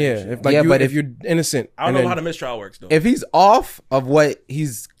again for the same yeah, shit. if like Yeah, you, but if if- you're innocent, I don't and know then- how the mistrial works though. If he's off of what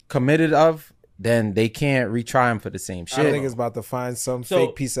he's committed of, then they can't retry him for the same I think shit. it's about to find some So-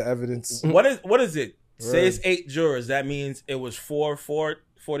 fake piece of evidence. what is it? Say Word. it's 8 jurors. That means it was four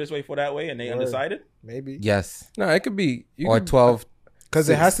this way, 4 that way, and they Word. undecided. Maybe. Yes, No, it could be. You or could- 12. Because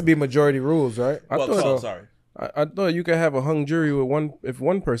it has to be majority rules, right? I Well, thought 12, sorry. I thought you could have a hung jury with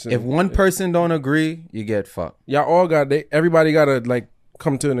one person. If one person don't agree, you get fucked. y'all all everybody got to like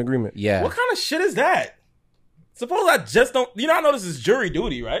come to an agreement. Yeah. What kind of shit is that? Suppose I just don't. You know, I know this is jury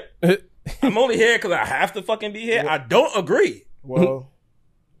duty, right? I'm only here because I have to fucking be here. I don't agree. Well,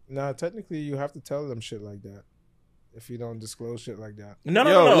 nah, technically you have to tell them shit like that. If you don't disclose shit like that. No,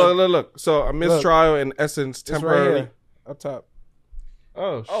 Yo, no. look. So a mistrial in essence, It's right temporarily. here. Up top.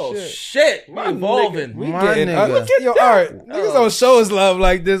 Oh shit, we evolving. We My getting nigga. yo, all right. Niggas don't show us love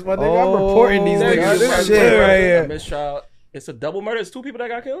like this, my nigga. I'm reporting these Nigga, niggas. this This is shit right a here. mistrial. It's a double murder. It's 2 people that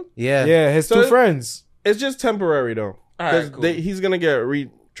got killed. Yeah. Yeah, his So 2 friends. It's just temporary though, All right, because cool. he's gonna get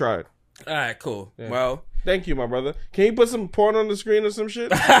retried. All right, cool. Well, Thank you, my brother. Can you put some porn on the screen or some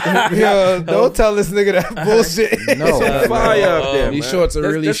shit? Yo, don't tell this nigga that bullshit. No, Fire up there, These man. shorts are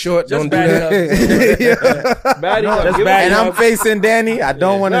really short. Just Don't do back that. it up. Baddie up. Just Give back him- it and I'm up. facing Danny. I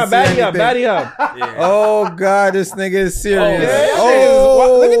don't want to Nah, see baddie up, anything. baddie up. Yeah. Oh God, this nigga is serious. yeah.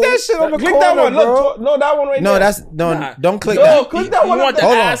 Oh, look at that shit on the Click corner, that one. bro. Look, no, that one right No, there. that's Nah. don't click No, that. click that one You up want the there.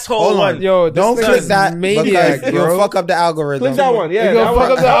 Hold on, asshole hold on. one. Yo, this Don't nigga's click that maniac, because bro. you'll fuck up the algorithm. Click that one. Yeah, You gonna that fuck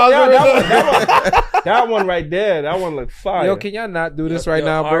one. up the algorithm? That one right there. That one look fire. Yo, can y'all not do this right Yo,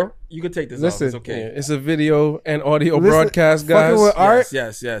 now, bro? Art, you can take this Listen. off. It's okay. Yeah, it's a video and audio Listen, broadcast, guys. fucking with Art.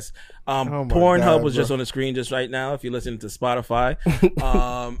 Yes. Oh my Pornhub God, was bro. just on the screen just right now. If you're listening to Spotify,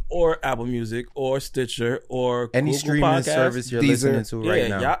 or Apple Music, or Stitcher, or Any Google streaming Podcasts. service you're Deezer. listening to right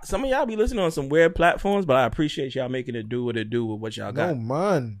now. Y'all, some of y'all be listening on some weird platforms, but I appreciate y'all making it do what it do with what y'all got. No,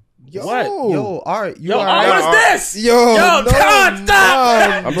 man. Yo. What? Yo, Art, you Yo, alright? what is this? Yo, Yo, no, God, stop!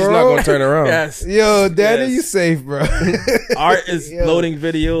 man, I'm bro. just not gonna turn around. Yes. Yo, Daddy, Yes. you safe, bro. Art is Yo. loading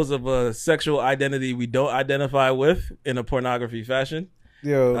videos of a sexual identity we don't identify with in a pornography fashion.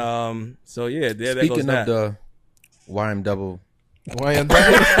 Yo, So yeah, there goes Speaking that. of the YMW,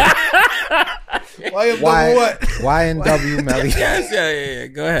 why what? YNW Melly. Yes, yeah.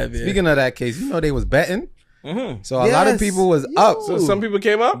 Go ahead, man. Speaking of that case, you know they was betting, Mhm. so a lot of Yes. people was Yo. up. So some people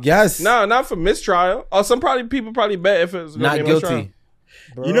came up. Yes, No, not for mistrial. Oh, some people probably bet if it was gonna not be a mistrial. guilty.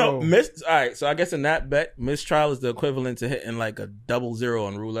 Bro. You know, all right. So I guess in that bet, mistrial is the equivalent to hitting like a 00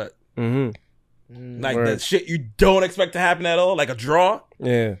 on roulette. Mm-hmm. Like Word. the shit you don't expect to happen at all, like a draw.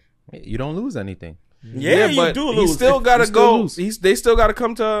 Yeah. You don't lose anything. Yeah, you but do he lose. still got to still go. lose. They still got to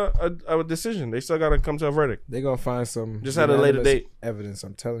come to a decision. They still got to come to a verdict. They gonna find some Just at a later unanimous date. evidence.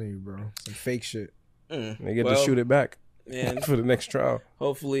 I'm telling you, bro. Some fake shit. Mm. They get Well, to shoot it back And for the next trial.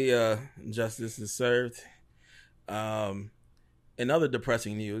 hopefully, justice is served. In other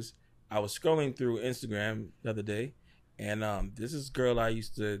depressing news, I was scrolling through Instagram the other day, and this is a girl I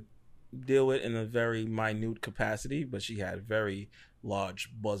used to deal with in a very minute capacity, but she had very large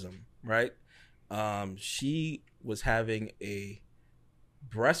bosom, right? She was having a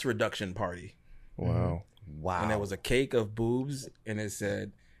breast reduction party, Wow. Wow. and there was a cake of boobs, and it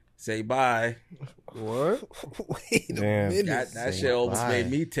said, "Say bye." What? Wait a Damn. minute. That Say shit almost bye.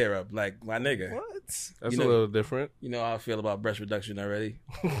 made me tear up. Like, my nigga, What? That's You a know- little different. you know how I feel about breast reduction already.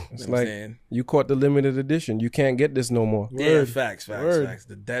 It's You know what I'm like saying? you caught the limited edition. You can't get this no more. Yeah, Word. facts. Word.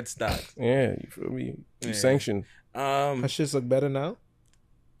 The dead stock. Yeah, you feel me? You Yeah. sanctioned. Her shits look better now.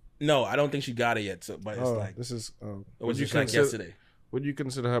 No, I don't think she got it yet. So, but it's Oh, like this is. Oh. it was Would you just like consider- yesterday. Would you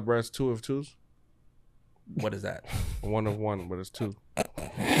consider her breast 2 of 2s? What is that? 1 of 1, but it's 2.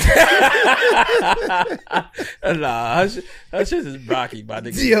 Nah, her shit is rocky, my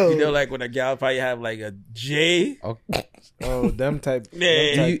nigga. Yo. You know, like when a gal probably have like a J. Oh, them type.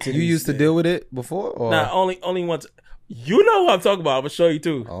 Yeah. them you, type you titties. used to deal with it before? Or? Nah, only once. You know who I'm talking about. I'm gonna show you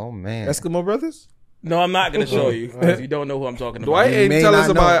too. Oh man. Eskimo Brothers. No, I'm not gonna show you because you don't know who I'm talking about. Dwight You ain't may tell us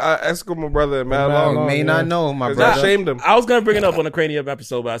not about Eskimo brother and Mad Mad Long. Long. you may yeah. not know, my 'Cause brother. I shamed him. I was gonna bring it up on the Cranium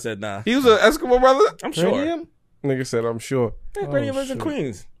episode, but I said nah. He was an Eskimo brother? I'm sure. Cranium? Nigga said, I'm sure. Yeah, Cranium lives in shit.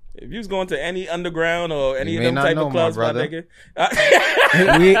 Queens. If you was going to any underground or any You of may them not type know, of my clubs, my brother.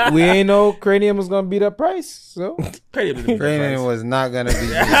 nigga. we ain't know Cranium was gonna beat up Price. So Cranium is in the Training price. was not gonna be.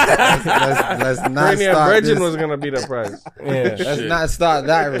 let's not Randy and start Virgin this. was going to be the price. Yeah. Let's not start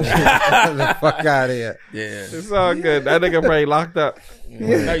that. Get the fuck out of here. Yeah. It's all good. That nigga probably locked up.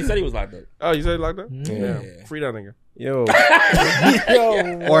 No, you said he was locked up. Oh, you said he locked up? Yeah. Free that nigga. Yo.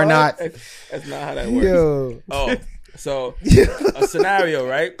 Or not. That's not how that works. yo, Oh, so a scenario,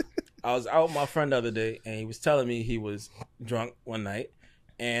 right? I was out with my friend the other day, and he was telling me he was drunk one night,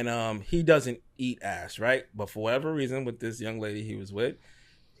 and he doesn't eat ass, right? But for whatever reason, with this young lady he was with,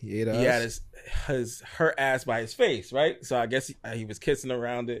 he ate he had us. her ass by his face, right? So I guess he was kissing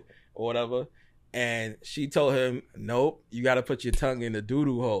around it or whatever, and she told him, "Nope, you got to put your tongue in the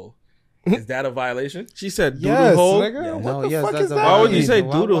doo-doo hole." Is that a violation? She said doodle Yes, hole. nigga. Yeah, what no, the yes, fuck that's is a that? Why would you violation. say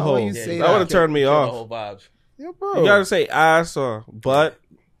Why- doodle why hole? would you Yeah, say you That would gotta have turned me kill the off. whole vibe. Yo, bro. You gotta say ass or butt,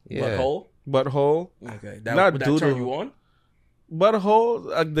 Yeah. Butthole? butthole, Okay, Not would that turn doodle. you on?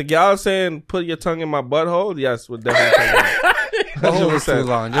 butthole. The gal saying put your tongue in my butthole. Yes, would definitely turn me on. Butthole is too 100%.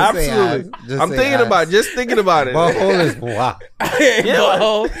 long. Just say Absolutely. ass. Just I'm say thinking ass. about it. Just thinking about it. Butthole is wow.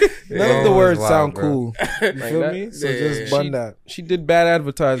 Butthole. None of the Oh, words wow, sound bro. cool. You feel that? me? So Yeah. just bun that. She did bad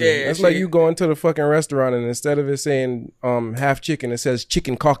advertising. Yeah, That's she- like you going to the fucking restaurant and instead of it saying half chicken, it says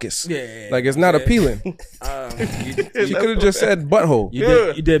chicken caucus. Yeah, Like it's not yeah. appealing. She could have just said butthole.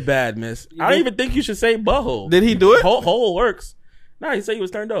 You did bad, miss. I don't even think you should say butthole. Did he do it? Hole works. Nah, he said he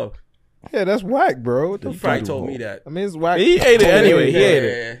was turned off. Yeah, that's whack, bro. What the He fuck? probably told me that. I mean, it's whack. He ate it anyway. He Yeah, ate yeah,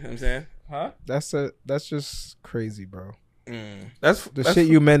 it. yeah, you know what I'm saying. Huh? That's just crazy, bro. That's The shit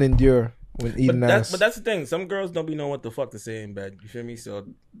you men endure when eating ass. But that's the thing. Some girls don't be knowing what the fuck to say in bed. You feel me? So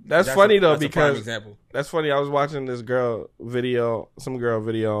That's funny though, that's a prime because example. that's funny. I was watching this some girl video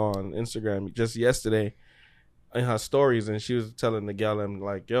on Instagram just yesterday in her stories, and she was telling the gal, I'm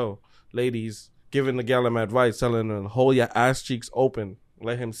like, yo, ladies, giving the gal advice, telling them hold your ass cheeks open,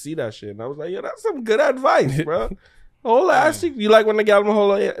 let him see that shit. And I was like, yo, that's some good advice, bro. Hold the ass cheeks. You like when the gal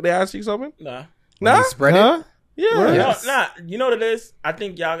hold the ass cheeks open? Nah. When Nah, you spread it. yeah. Yes. No, nah. You know what it is? I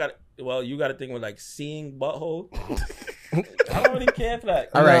think y'all got. Well, you got to think with like seeing butthole. I don't really care for that.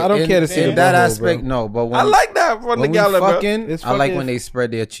 All right, I don't care to see in the that butthole, aspect. bro. No, but when I like that from the when we gal, bro. fucking, It's I like fucking- when they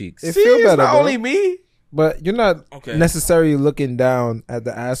spread their cheeks. It See, feel it's better, not bro. only me. But you're not Okay. necessarily looking down at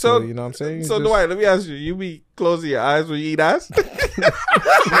the asshole. So You know what I'm saying? So Just- Dwight, let me ask you: you be closing your eyes when you eat ass?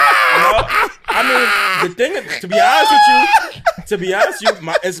 I mean, the thing is, to be honest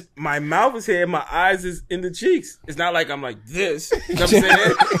with you, my mouth is here, my eyes is in the cheeks. It's not like I'm like this. You know what I'm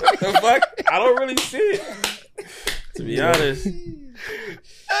saying? The fuck? I don't really see it. To be honest.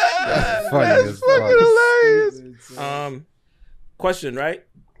 Funny as fuck. Hilarious. Question, right?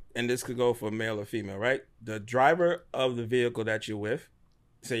 And this could go for male or female, right? The driver of the vehicle that you're with,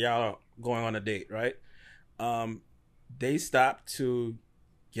 say y'all are going on a date, right? They stop to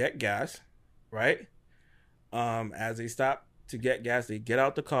get gas, right? As they stop to get gas, they get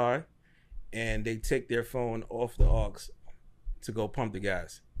out the car and they take their phone off the aux to go pump the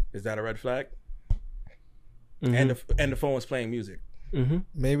gas. Is that a red flag? And the phone was playing music.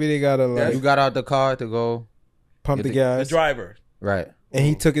 Maybe they gotta like You got out the car to go pump get the the- The gas, driver right. and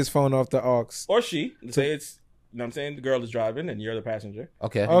he took his phone off the aux. or she, say it's, you know what I'm saying? The girl is driving and you're the passenger,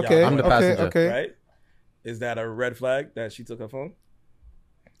 Okay. Okay, I'm the passenger. okay. right? Is that a red flag that she took her phone?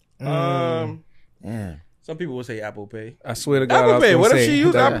 Yeah. Some people will say Apple Pay. I swear to God, I Apple was Pay. gonna What if say she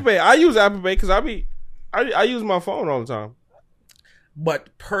used that- Apple Pay? I use Apple Pay because I use my phone all the time.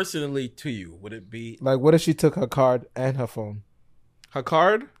 But personally to you, would it be Like, what if she took her card and her phone? Her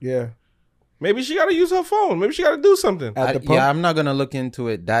card. Yeah, Maybe she got to use her phone. Maybe she got to do something. at the pump. Yeah, I'm not gonna look into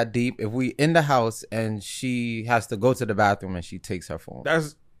it that deep. If we in the house and she has to go to the bathroom and she takes her phone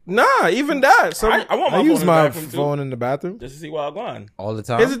That's even that. Some, I want my I phone use in my the bathroom, too, phone in the bathroom. just to see where I'm going. all the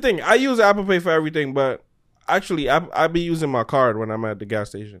time. here's the thing. I use Apple Pay for everything, but actually, I be using my card when I'm at the gas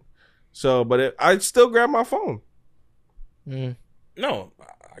station. So, but I still grab my phone. No,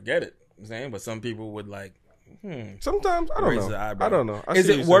 I get it. I'm saying, but some people would like, Sometimes I don't raise know. the eyebrow. I don't know. I Is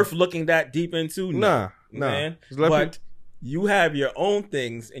see it what worth you're looking that deep into? Nah. Man. Just let But you have your own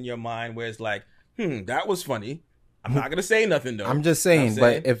things in your mind where it's like, that was funny. I'm not gonna say nothing though. I'm just You know saying,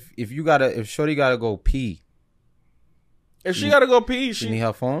 what I'm but if Shorty gotta go pee, If she gotta go pee, she need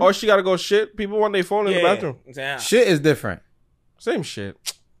her phone. or she gotta go shit. People want their phone in the bathroom. I'm saying, Shit is different. Same shit.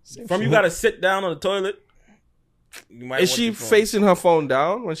 from you gotta sit down on the toilet. You might Is want she your phone. facing her phone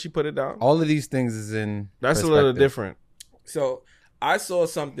down when she put it down? All of these things is in. That's a little perspective. different. So I saw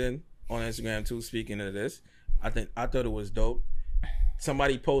something on Instagram too. Speaking of this, I thought it was dope.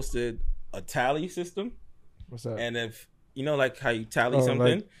 Somebody posted a tally system, What's that? and if you know, like how you tally Oh,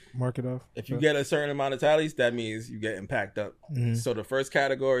 something, like, mark it off. if you get a certain amount of tallies, that means you getting packed up. So the first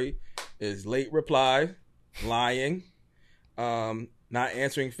category is late reply, lying, not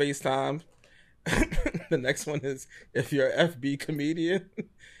answering FaceTime. The next one is if you're an FB comedian,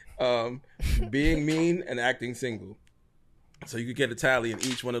 being mean and acting single. So you could get a tally in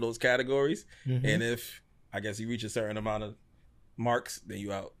each one of those categories, and if I guess you reach a certain amount of marks, then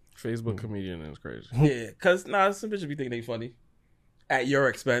you out. Facebook comedian is crazy. Yeah, because some bitches be thinking they funny at your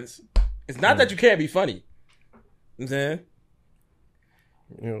expense. It's not that you can't be funny. You know what I'm saying?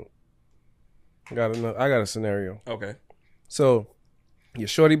 You know, I got a scenario. Okay. So, your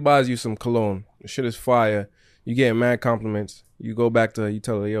shorty buys you some cologne. The shit is fire. You get mad compliments. You go back to her. You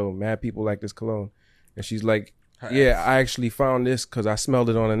tell her, yo, mad people like this cologne. And she's like, yeah, I actually found this because I smelled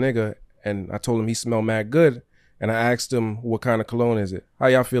it on a nigga. And I told him he smelled mad good. And I asked him, what kind of cologne is it? How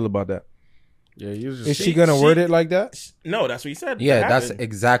y'all feel about that? Yeah, you just Is she gonna word it like that? No, that's what he said. Yeah, That that's happened.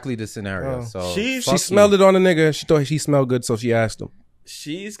 exactly the scenario. Oh. So She's- She smelled it on a nigga. She thought he smelled good, so she asked him.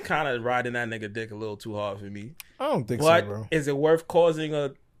 She's kind of riding that nigga dick a little too hard for me. I don't think But so, bro. is it worth causing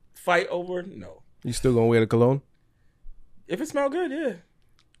a fight over? No. You still gonna wear the cologne? If it smell good, yeah.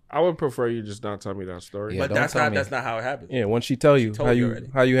 I would prefer you just not tell me that story. Yeah, But don't tell me. that's not how it happens. Yeah, once she tell you told how you you already.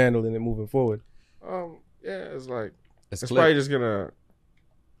 how you handling it moving forward. Yeah, it's like it's it's clear. probably just gonna,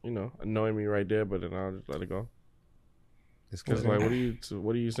 annoy me right there. But then I'll just let it go. It's Cause clear. like,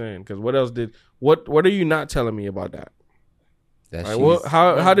 what are you saying? Because what else what are you not telling me about that? That Like, she's-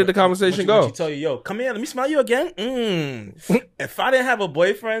 how did the conversation When go? she tell you, yo, come here, let me smell you again. If I didn't have a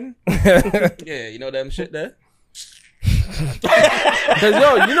boyfriend, yeah, you know them shit there.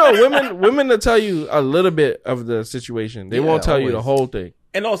 Because you know, women will tell you a little bit of the situation. They won't tell you the always. whole thing.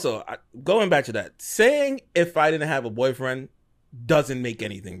 And also, going back to that, saying if I didn't have a boyfriend doesn't make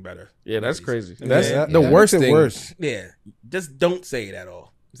anything better. Yeah, that's crazy. That's Yeah. the That worst makes it thing. worse. Yeah, just don't say it at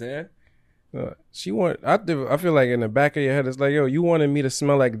all. See? She want. I feel like in the back of your head, it's like, yo, you wanted me to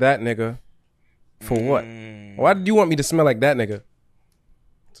smell like that nigga, for what? Why did you want me to smell like that nigga?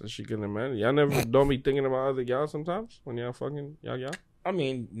 So she can imagine. Y'all never don't be thinking about other y'all sometimes when y'all fucking y'all. I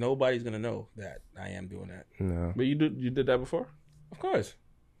mean, nobody's gonna know that I am doing that. No. But you did that before? Of course,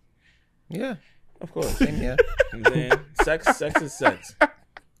 Yeah. of course. Same here. I'm saying, sex is sex.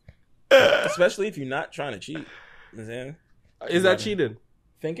 Especially if you're not trying to cheat. You know what I'm saying? Is that cheating?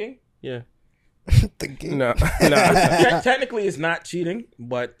 Thinking? Yeah. No. Technically, it's not cheating,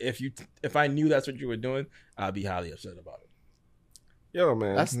 but if I knew that's what you were doing, I'd be highly upset about it. Yo,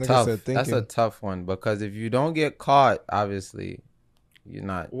 man. That's Nigga tough. said That's a thinking. tough one because if you don't get caught, obviously, you're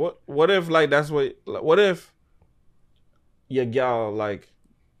not. What if like that's what if your gal like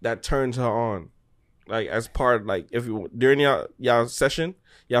that turns her on, like as part like if you during y'all session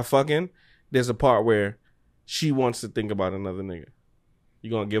y'all fucking, there's a part where she wants to think about another nigga. You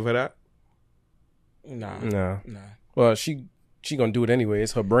gonna give her that? Nah. No. Nah. Well, she gonna do it anyway.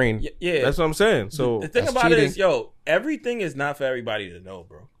 It's her brain. Yeah. That's what I'm saying. So the thing that's about it cheating. is, yo, everything is not for everybody to know,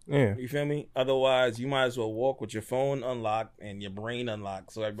 bro. Yeah. You feel me? Otherwise, you might as well walk with your phone unlocked and your brain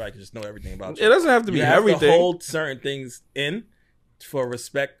unlocked, so everybody can just know everything about you. it doesn't have to be You have everything. to hold certain things in for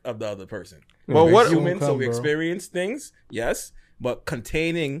respect of the other person. Well, We're what? human, so Come, we bro. experience things, yes, but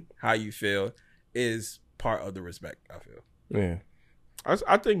containing how you feel is part of the respect. I feel. Yeah.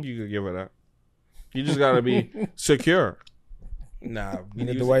 I think you could give her that. You just gotta be secure. Nah, we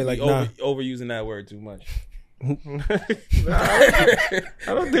Nigga, use- Dwight we like, nah. overusing that word too much. I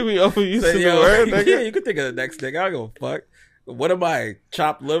don't think we overuse Say, the yo, word, yeah, nigga. you could think of the next thing. I don't give a fuck. What am I?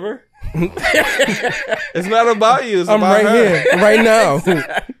 Chopped liver? It's not about you. It's I'm about right her. here, right now.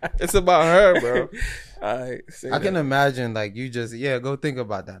 It's about her, bro. I say I can that. imagine like you just go think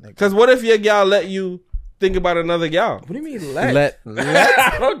about that nigga. Because what if your gal let you think about another gal? What do you mean let? Let.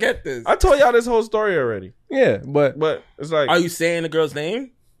 I don't get this. I told y'all this whole story already, Yeah, but but it's like, Are you saying the girl's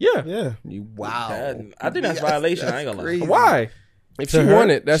name? yeah, Yeah. Wow. I think that's violation. I ain't gonna lie. crazy. why? if To she her,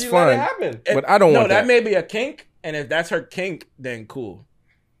 want it, that's She let it fine. happen. But I don't want that that. may be a kink, and if that's her kink, then cool.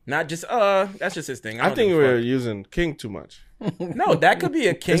 Not just that's just his thing. I don't think give a we're fuck. using king too much. No, that could be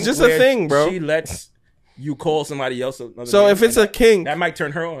a kink. It's just a where thing, bro. She lets you call somebody else. Another So name, if it's and a kink, that might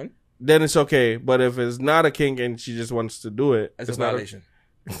turn her on. then it's okay. But if it's not a kink and she just wants to do it, That's it's a not. violation.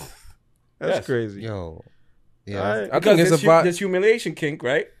 That's Yes. crazy. Yo. Yeah. All right. I Because think it's a this humiliation kink,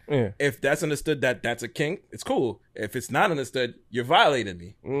 right? Yeah. If that's understood that that's a kink, it's cool. If it's not understood, you're violating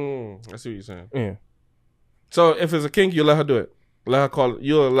me. I see what you're saying. Yeah. So if it's a kink, you let her do it. Let her call.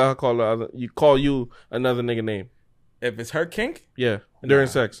 You'll let her call the other. You call you another nigga name. If it's her kink, Yeah, during nah,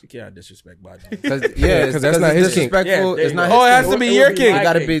 sex. you can't disrespect body. Because that's not his kink. Yeah, Disrespectful. there It's you not. go. Oh, it his has thing. to be It your would be kink. my It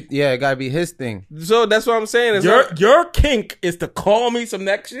gotta kink. be. Yeah, it gotta be his thing. So that's what I'm saying. It's not- Your kink is to call me some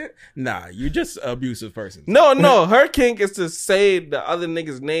next shit. Nah, you're just an abusive person. no. Her kink is to say the other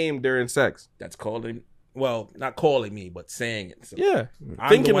nigga's name during sex. That's calling. Well, not calling me, but saying it. So Yeah, I'm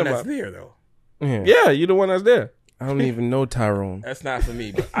thinking the one about that's there though. Yeah. yeah. You the one that's there. I don't even know Tyrone. That's not for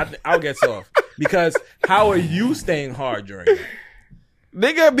me. But I'll get soft because how are you staying hard during it?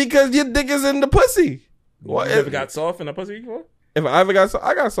 Nigga, because your dick is in the pussy. What You ever got soft in a pussy before? if I ever got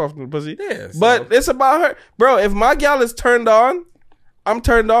I got soft in the pussy. Yeah, so- But it's about her. Bro, if my gal is turned on, I'm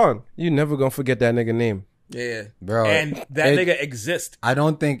turned on. You never gonna forget that nigga name. Yeah, Bro, and that it- nigga exists. I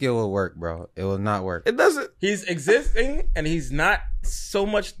don't think it will work, bro. It will not work. It doesn't. He's existing, and he's not so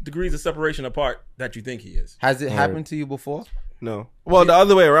much degrees of separation apart that you think he is. Has it happened to you before? No. Well, the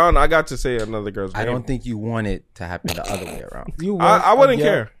other way around, I got to say another girl's name. I don't think you want it to happen the other way around. You I want wouldn't a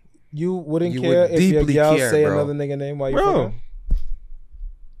gal- care. You wouldn't You care would if your deeply gal care, say bro. another nigga name while you Bro. fucking?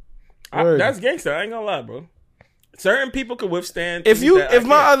 I, Word. that's gangster. I ain't gonna lie, bro. Certain people could withstand. If things you, that I if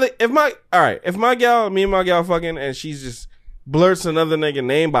my can't. other, if my, all right, if my gal, me and my gal fucking, and she's just blurts another nigga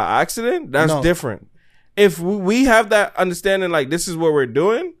name by accident, that's No. different. If we have that understanding, like this is what we're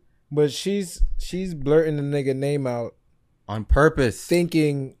doing, But she's blurting the nigga name out, On purpose.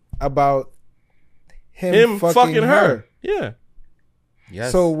 thinking about him, him fucking her. Yeah.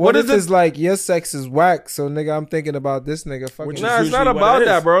 Yes. So what is if it- it's like your sex is whack? So nigga, I'm thinking about this nigga fucking. Which is Nah, it's not usually what about it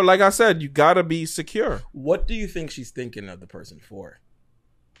that, is. bro. Like I said, you gotta be secure. What do you think she's thinking of the person for?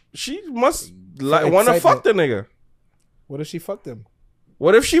 She must like want to excitement. fuck the nigga. What if she fucked him?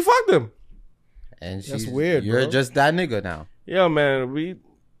 What if she fucked him? And That's she's weird, You're bro. just that nigga now. Yeah, man. We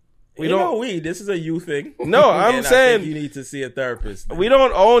You don't. know, this is a you thing. No, I'm And I saying- think you need to see a therapist. We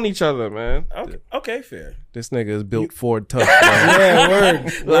don't own each other, man. Okay, fair. This nigga is built Ford tough, bro. Yeah,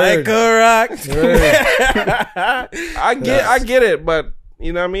 word. Like a rock. I get it, but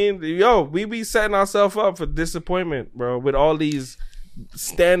you know what I mean? Yo, we be setting ourselves up for disappointment, bro, with all these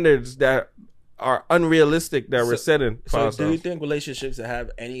standards that are unrealistic that we're setting for So do you ourselves. think relationships that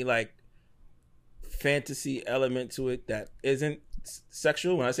have any like fantasy element to it that isn't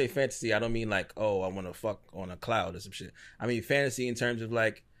sexual? When I say fantasy, I don't mean like, oh, I want to fuck on a cloud or some shit. I mean fantasy in terms of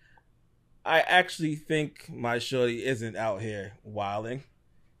like, I actually think my shorty isn't out here wilding.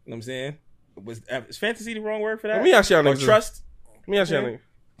 You know what I'm saying? Is fantasy the wrong word for that? Let me ask y'all Or niggas. trust? Let me ask y'all Okay.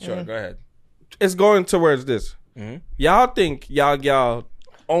 niggas. Sure, go ahead. It's going towards this. Mhm. Y'all think y'all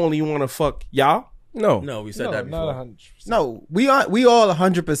only want to fuck y'all? No. No, we said No, that not before. 100%. No, we all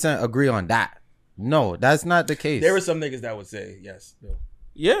 100% agree on that. No, that's not the case. There were some niggas that would say yes.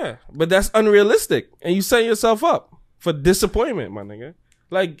 Yeah, but that's unrealistic, and you setting yourself up for disappointment, my nigga.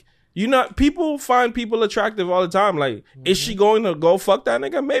 Like, you not people find people attractive all the time. Like, is she going to go fuck that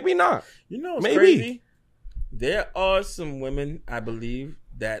nigga? Maybe not. You know what's Maybe. crazy? There are some women, I believe,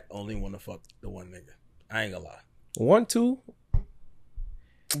 that only want to fuck the one nigga. I ain't gonna lie. Want to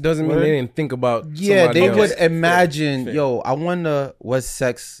doesn't mean Word. they didn't think about. Yeah, somebody they else. would imagine, Fair. yo, I wonder what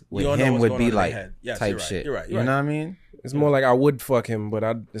sex with You don't know him what's would going be on in their like, head. Yes, type you're right, shit. you're right, You you're know right. what I mean? It's more like I would fuck him, but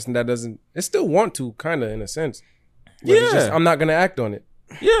that doesn't. It still want to, kind of in a sense. But it's just, Yeah. I'm not gonna act on it.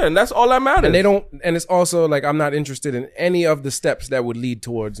 Yeah, and that's all that matters. And they don't. And it's also like I'm not interested in any of the steps that would lead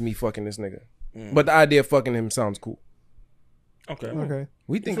towards me fucking this nigga. But the idea of fucking him sounds cool. Okay. Okay.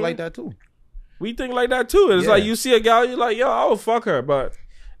 We think like that too. We think like that too. It's Yeah. like you see a gal, you're like, yo, I will fuck her,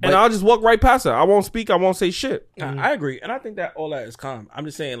 and I'll just walk right past her. I won't speak. I won't say shit. Nah, I agree, and I think that all that is calm. I'm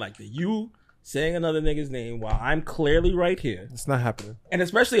just saying, like, you saying another nigga's name while I'm clearly right here, It's not happening. and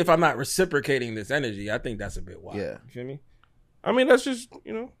especially if I'm not reciprocating this energy, I think that's a bit wild. Yeah. You feel me? I mean, that's just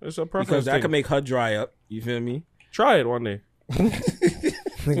it's a preference Because that thing. could make her dry up. You feel me? Try it one day.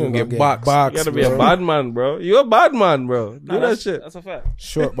 Nigga get boxed. You gotta be a bad man, bro. You a bad man, bro. Do that that's, shit. That's a fact.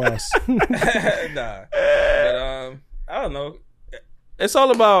 Short boss. Nah, but I don't know. It's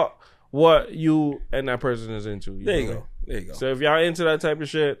all about what you and that person is into. There you know? go. There you go. So if y'all into that type of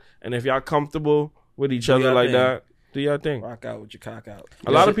shit, and if y'all comfortable with each Do other your like thing. that, do your thing. Rock out with your cock out.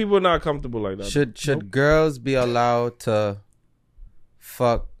 A lot of people are not comfortable like that. Should girls be allowed to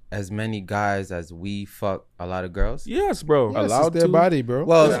fuck as many guys as we fuck a lot of girls? Yes, bro. Yes, Allowed it's their to? body, bro.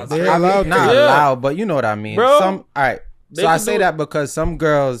 Well, they're I mean, allowed not to. Yeah. allowed, but you know what I mean. Bro, Some, all right. they So I can say do that because some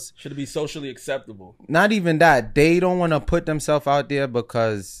girls, Should it be socially acceptable? not even that, they don't want to put themselves out there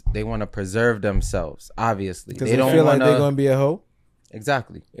because they want to preserve themselves. Obviously, Because they they don't feel want like they're gonna be a hoe.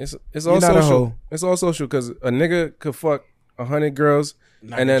 exactly. It's You're all not a social. hoe. It's all social because a nigga could fuck 100 girls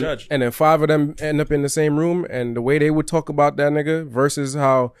Not and gonna then judge. and then 5 of them end up in the same room, and the way they would talk about that nigga versus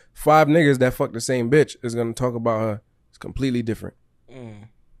how 5 niggas that fuck the same bitch is gonna talk about her is completely different.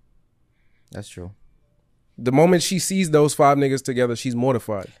 That's true. The moment she sees those 5 niggas together, she's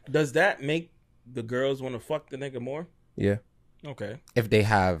mortified. Does that make the girls want to fuck the nigga more? Yeah. Okay. If they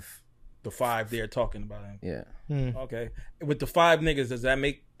have, The 5 they're talking about him. yeah. Okay. With the 5 niggas, does that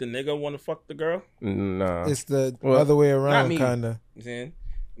make the nigga want to fuck the girl? Nah. It's the Well, other way not around, me. kinda. You saying?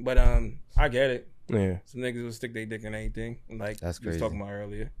 But I get it. Yeah. Some niggas will stick their dick in anything. Like That's we was crazy. talking about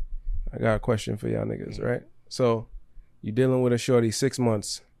earlier. I got a question for y'all niggas, right? So, you dealing with a shorty 6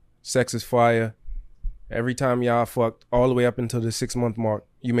 months. Sex is fire. Every time y'all fucked, all the way up until the 6-month mark,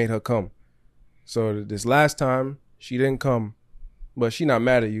 you made her come. So this last time, she didn't come, but she not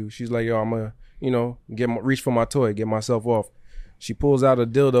mad at you. She's like, yo, I'm gonna, reach for my toy, get myself off. She pulls out a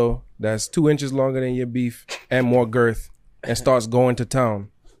dildo that's 2 inches longer than your beef and more girth and starts going to town.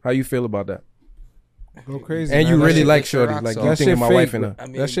 How you feel about that? Go crazy. And man. you That really shit- like get your shorty, rocks like off. you that think shit of my fake, wife and bro. her. I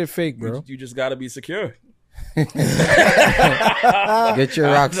mean, That shit fake, bro. You just gotta be secure. Get your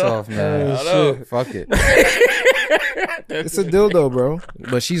rocks off, man. I know. Fuck it. It's a dildo, bro.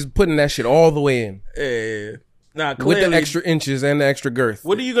 But she's putting that shit all the way in Yeah. Nah, with clearly, the extra inches and the extra girth.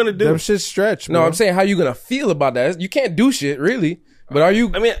 What are you gonna do? Them shit stretch, No, bro. I'm saying how you gonna feel about that. You can't do shit really, but are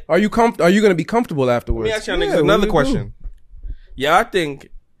you? I mean- are you Are you gonna be comfortable afterwards? Let me ask y'all Yeah, niggas what another do you question. Yeah, I think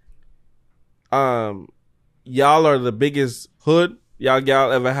y'all are the biggest hood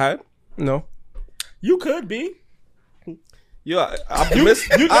y'all ever had. No, you could be. You're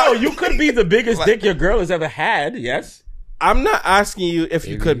optimistic. You could be the biggest dick your girl has ever had. Yes. I'm not asking you if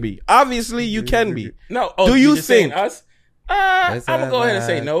you could be. Obviously, you can be. No. Do you're you just saying think- us? I'm gonna go ahead and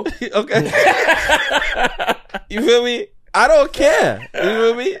say no. Okay. You feel me? I don't care. You know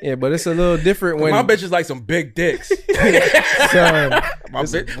what I mean? Yeah, but it's a little different when My bitches like some big dicks. Son,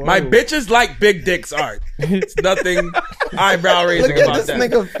 My bitches like big dicks, Art. It's nothing eyebrow raising Look at about this that.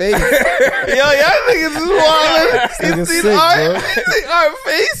 nigga face. Yo, y'all niggas is wildin'. nigga You sick, seen bro. Art? You seen Art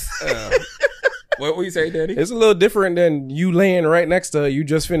face? What you say, Daddy? it's a little different than you laying right next to her. You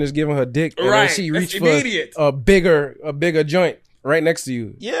just finished giving her dick, and Right. then she That's reached immediate. for a bigger joint right next to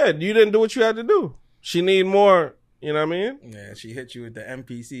you. Yeah, you didn't do what you had to do. She need more. You know what I mean? Yeah, she hit you with the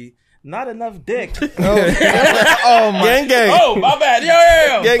MPC. Not enough dick. Oh my. Gang, gang. Oh, my bad.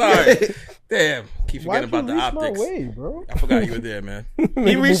 Yo. Gang, Sorry. gang. Damn. Keep Why forgetting you about the reach optics. my way, bro? I forgot you were there, man.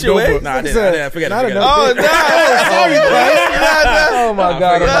 He reached your way. Nah, I didn't. Forget Not it. enough Oh, dick. nah. Sorry, Oh my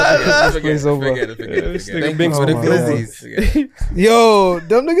god, I'm about to get this place over. Forget it. This nigga Thank Binks you with for the the God. glizzies. Yo,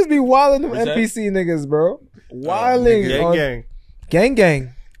 them niggas be wilding them What's that? NPC niggas, bro. Wilding Gang, on gang. gang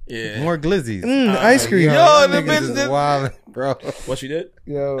gang. Yeah. More glizzies. Ice cream. Yo, the Niggas bitch is did. wild, bro. What she did?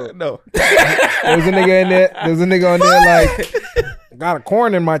 Yo, No. there was a nigga in there. There was a nigga on there like, got a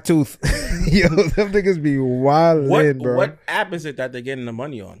corn in my tooth. Yo, them niggas be wilding, bro. What app is it that they're getting the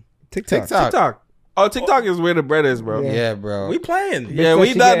money on? TikTok. TikTok. Oh, TikTok is where the bread is, bro. Yeah. Yeah, bro. We playing. Yeah, said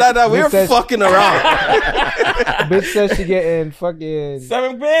we she we're said- fucking around. Bitch said she getting fucking.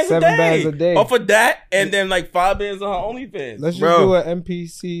 7 bands Seven a day. bands a day. Off of that, and then like 5 bands on her OnlyFans. Let's just Bro. do an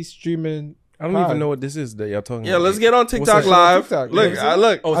NPC streaming. I don't even know what this is that y'all talking Yeah, about. let's get on TikTok that? live. TikTok, Look, yeah.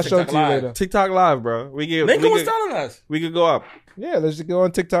 look. Oh, I'll show it TikTok to you Live. later. TikTok live, bro. We Nigga was telling us. we could go up. Yeah, let's just go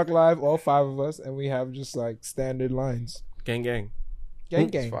on TikTok live, all 5 of us, and we have just like standard lines. Gang, gang. Gang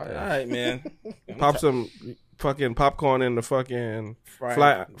gang. All right, man. Pop some fucking popcorn in the fucking Fry-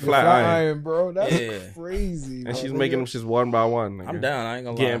 flat Flat iron. iron, bro. That's Yeah. crazy. And she's bro. making them shit one by one. Nigga. I'm down. I ain't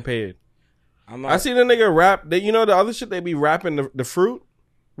gonna Getting lie. paid. I'm I seen a nigga rap. They, you know the other shit they be wrapping the fruit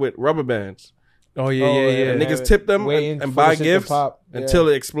with rubber bands. Oh yeah, Oh, yeah, yeah. yeah. Niggas tip them Waiting and for buy the shit to gifts pop. Yeah. until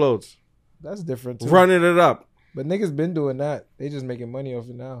it explodes. That's different too. Running it up. But niggas been doing that. They just making money off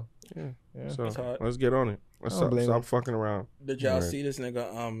it now. So It's hard. let's get on it. Let's I don't stop, blame stop him. fucking around. Did y'all Right. see this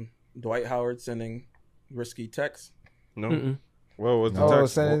nigga Dwight Howard sending risky texts? No. Mm-mm. What was the Oh,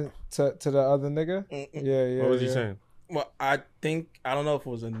 text? sending to the other nigga? Yeah, yeah. What was he yeah. saying? Well, I don't know if it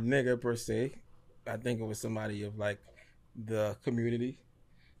was a nigga per se. I think it was somebody of like the community. You know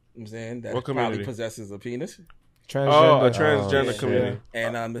what I'm saying that What probably community? possesses a penis. Oh, a Transgender. transgender yeah. community.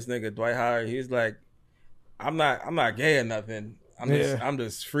 And this nigga Dwight Howard, he's like, I'm not gay or nothing. I'm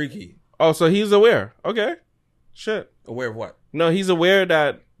just freaky. Oh, so he's aware. Okay. Shit. Aware of what? No, he's aware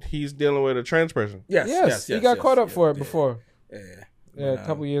that he's dealing with a trans person. Yes, Yes, he got caught up for it before. Yeah, Yeah, a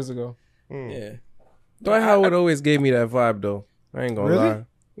couple years ago. yeah. Dwight Howard always gave me that vibe though. I ain't gonna Really? lie.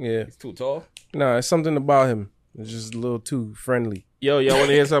 Yeah. He's too tall. Nah, it's something about him. It's just a little too friendly. Yo, y'all want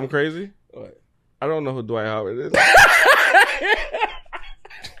to hear something crazy? What? I don't know who Dwight Howard is.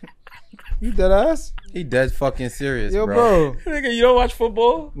 You dead ass? He dead fucking serious, Yo, bro. bro. Nigga, you don't watch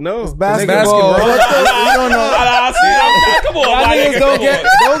football? No. It's basketball. basketball. You don't know. Come on, Y'all my niggas nigga, don't come get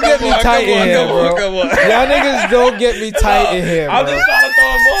on. don't get me Come on, tight in here, come on, bro. come on. Y'all niggas don't get me tight in here, I'm bro. just trying to throw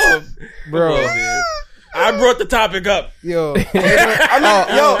him off. Bro, Come on, man. I brought the topic up. yo,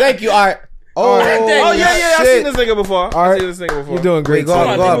 Oh, thank you, Art. Oh, Art. Oh, yeah, yeah. I Shit. seen this nigga before. I Alright. seen this nigga before. you're doing great. go son.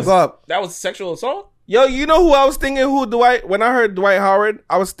 up, go up, go up. That was sexual assault? Yo, you know who I was thinking who Dwight, when I heard Dwight Howard,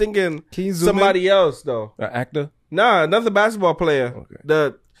 I was thinking Can you zoom in? somebody else, though. An actor? Nah, another basketball player. Okay.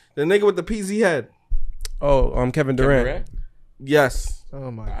 The nigga with the PZ head. Oh, Kevin Durant. Durant? Yes. Oh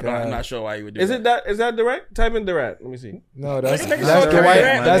my I'm god. not sure why you would do Is that. that Durant? Type in Durant. Let me see. No, that's Niggas that's saw Dwight.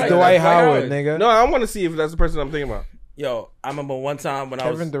 Durant, That's like, Dwight that's Howard, Howard. nigga. No, I want to see if that's the person I'm thinking about. Yo, I remember one time when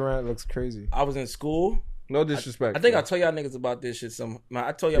Kevin Durant looks crazy. I was in school. No disrespect. I think bro. I told y'all niggas about this shit.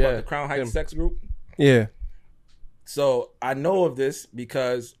 I told you about Yeah, the Crown Heights him. sex group. Yeah. So I know of this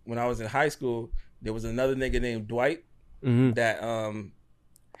because when I was in high school, there was another nigga named Dwight Mm-hmm. that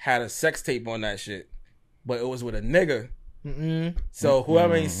had a sex tape on that shit, but it was with a nigga. So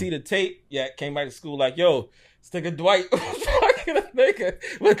whoever ain't see the tape yet came back to school like, yo, this nigga Dwight was fucking a nigga.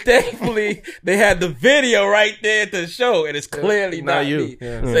 But thankfully they had the video right there to show, and it's clearly Not not you. me.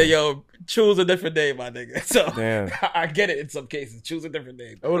 Yeah. Say, yo, choose a different name, my nigga. So Damn. I get it in some cases. Choose a different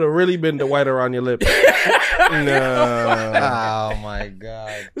name. It would have really been the white around your lip. Nah. Oh my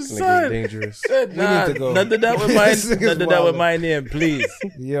god. This nigga's Son, dangerous. nah, to go. none of that with This my nigga's none of that with wildin'. my name, please.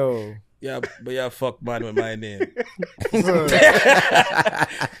 Yo, Yeah, but y'all fuck mine with my name. son,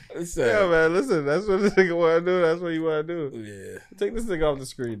 Listen, Yeah, man. Listen, that's what this nigga want to do. That's what you want to do. yeah. Take this nigga off the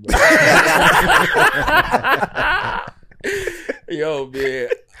screen, bro. Yo, man,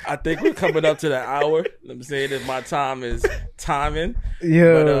 I think we're coming up to the hour. I'm saying that my time is timing. But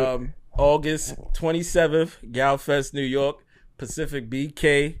yo, August 27th, Galfest, New York, Pacific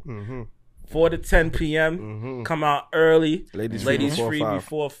BK, 4 to 10 p.m. Come out early. Ladies free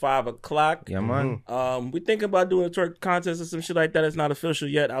before 5 o'clock. Yeah, man. We thinking about doing a twerk contest or some shit like that. It's not official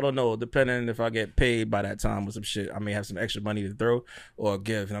yet. I don't know. Depending if I get paid by that time or some shit, I may have some extra money to throw or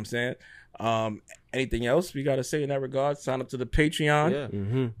give. You know what I'm saying? Anything else we got to say in that regard? Sign up to the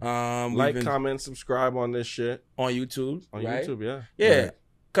Patreon. Yeah. Like, comment, subscribe on this shit. On YouTube. On right? YouTube, yeah. Yeah.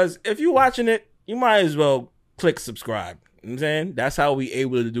 Because if you're watching it, you might as well click subscribe. You know what I'm saying? That's how we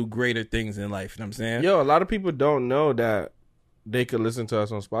able to do greater things in life. You know what I'm saying? Yo, a lot of people don't know that they could listen to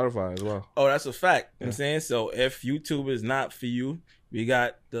us on Spotify as well. Oh, that's a fact. You know what I'm saying? So if YouTube is not for you, we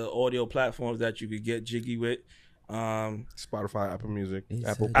got the audio platforms that you could get jiggy with. Spotify, Apple Music,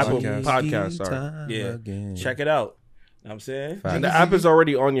 Apple Podcast. Sorry. Yeah. Check it out. You know what I'm saying? Fact. And the app is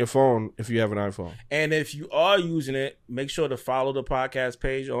already on your phone if you have an iPhone. And if you are using it, make sure to follow the podcast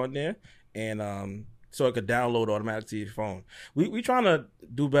page on there, and so it could download automatically to your phone. We trying to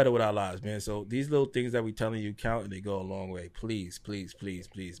do better with our lives, man. So these little things that we telling you count, and they go a long way. Please, please, please,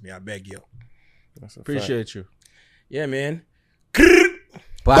 please, man. I beg you. Appreciate you. Yeah, man.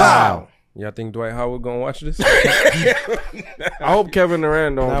 Wow. Y'all think Dwight Howard gonna watch this? I hope Kevin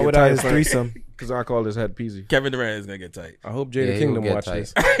Durant don't Not get without tight, his threesome. because I call his head peasy. Kevin Durant is gonna get tight. I hope Yeah, Jada he Kingdom will get watch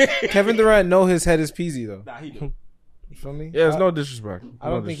tight. this. Kevin Durant know his head is peasy though. Nah, he do. You feel me? Yeah, it's no disrespect. I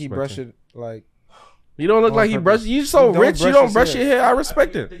don't think he brushed it like. You don't look on like he purpose. brushed. You so He don't rich, you brush don't his brush hair. your hair. I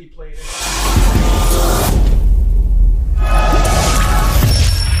respect it.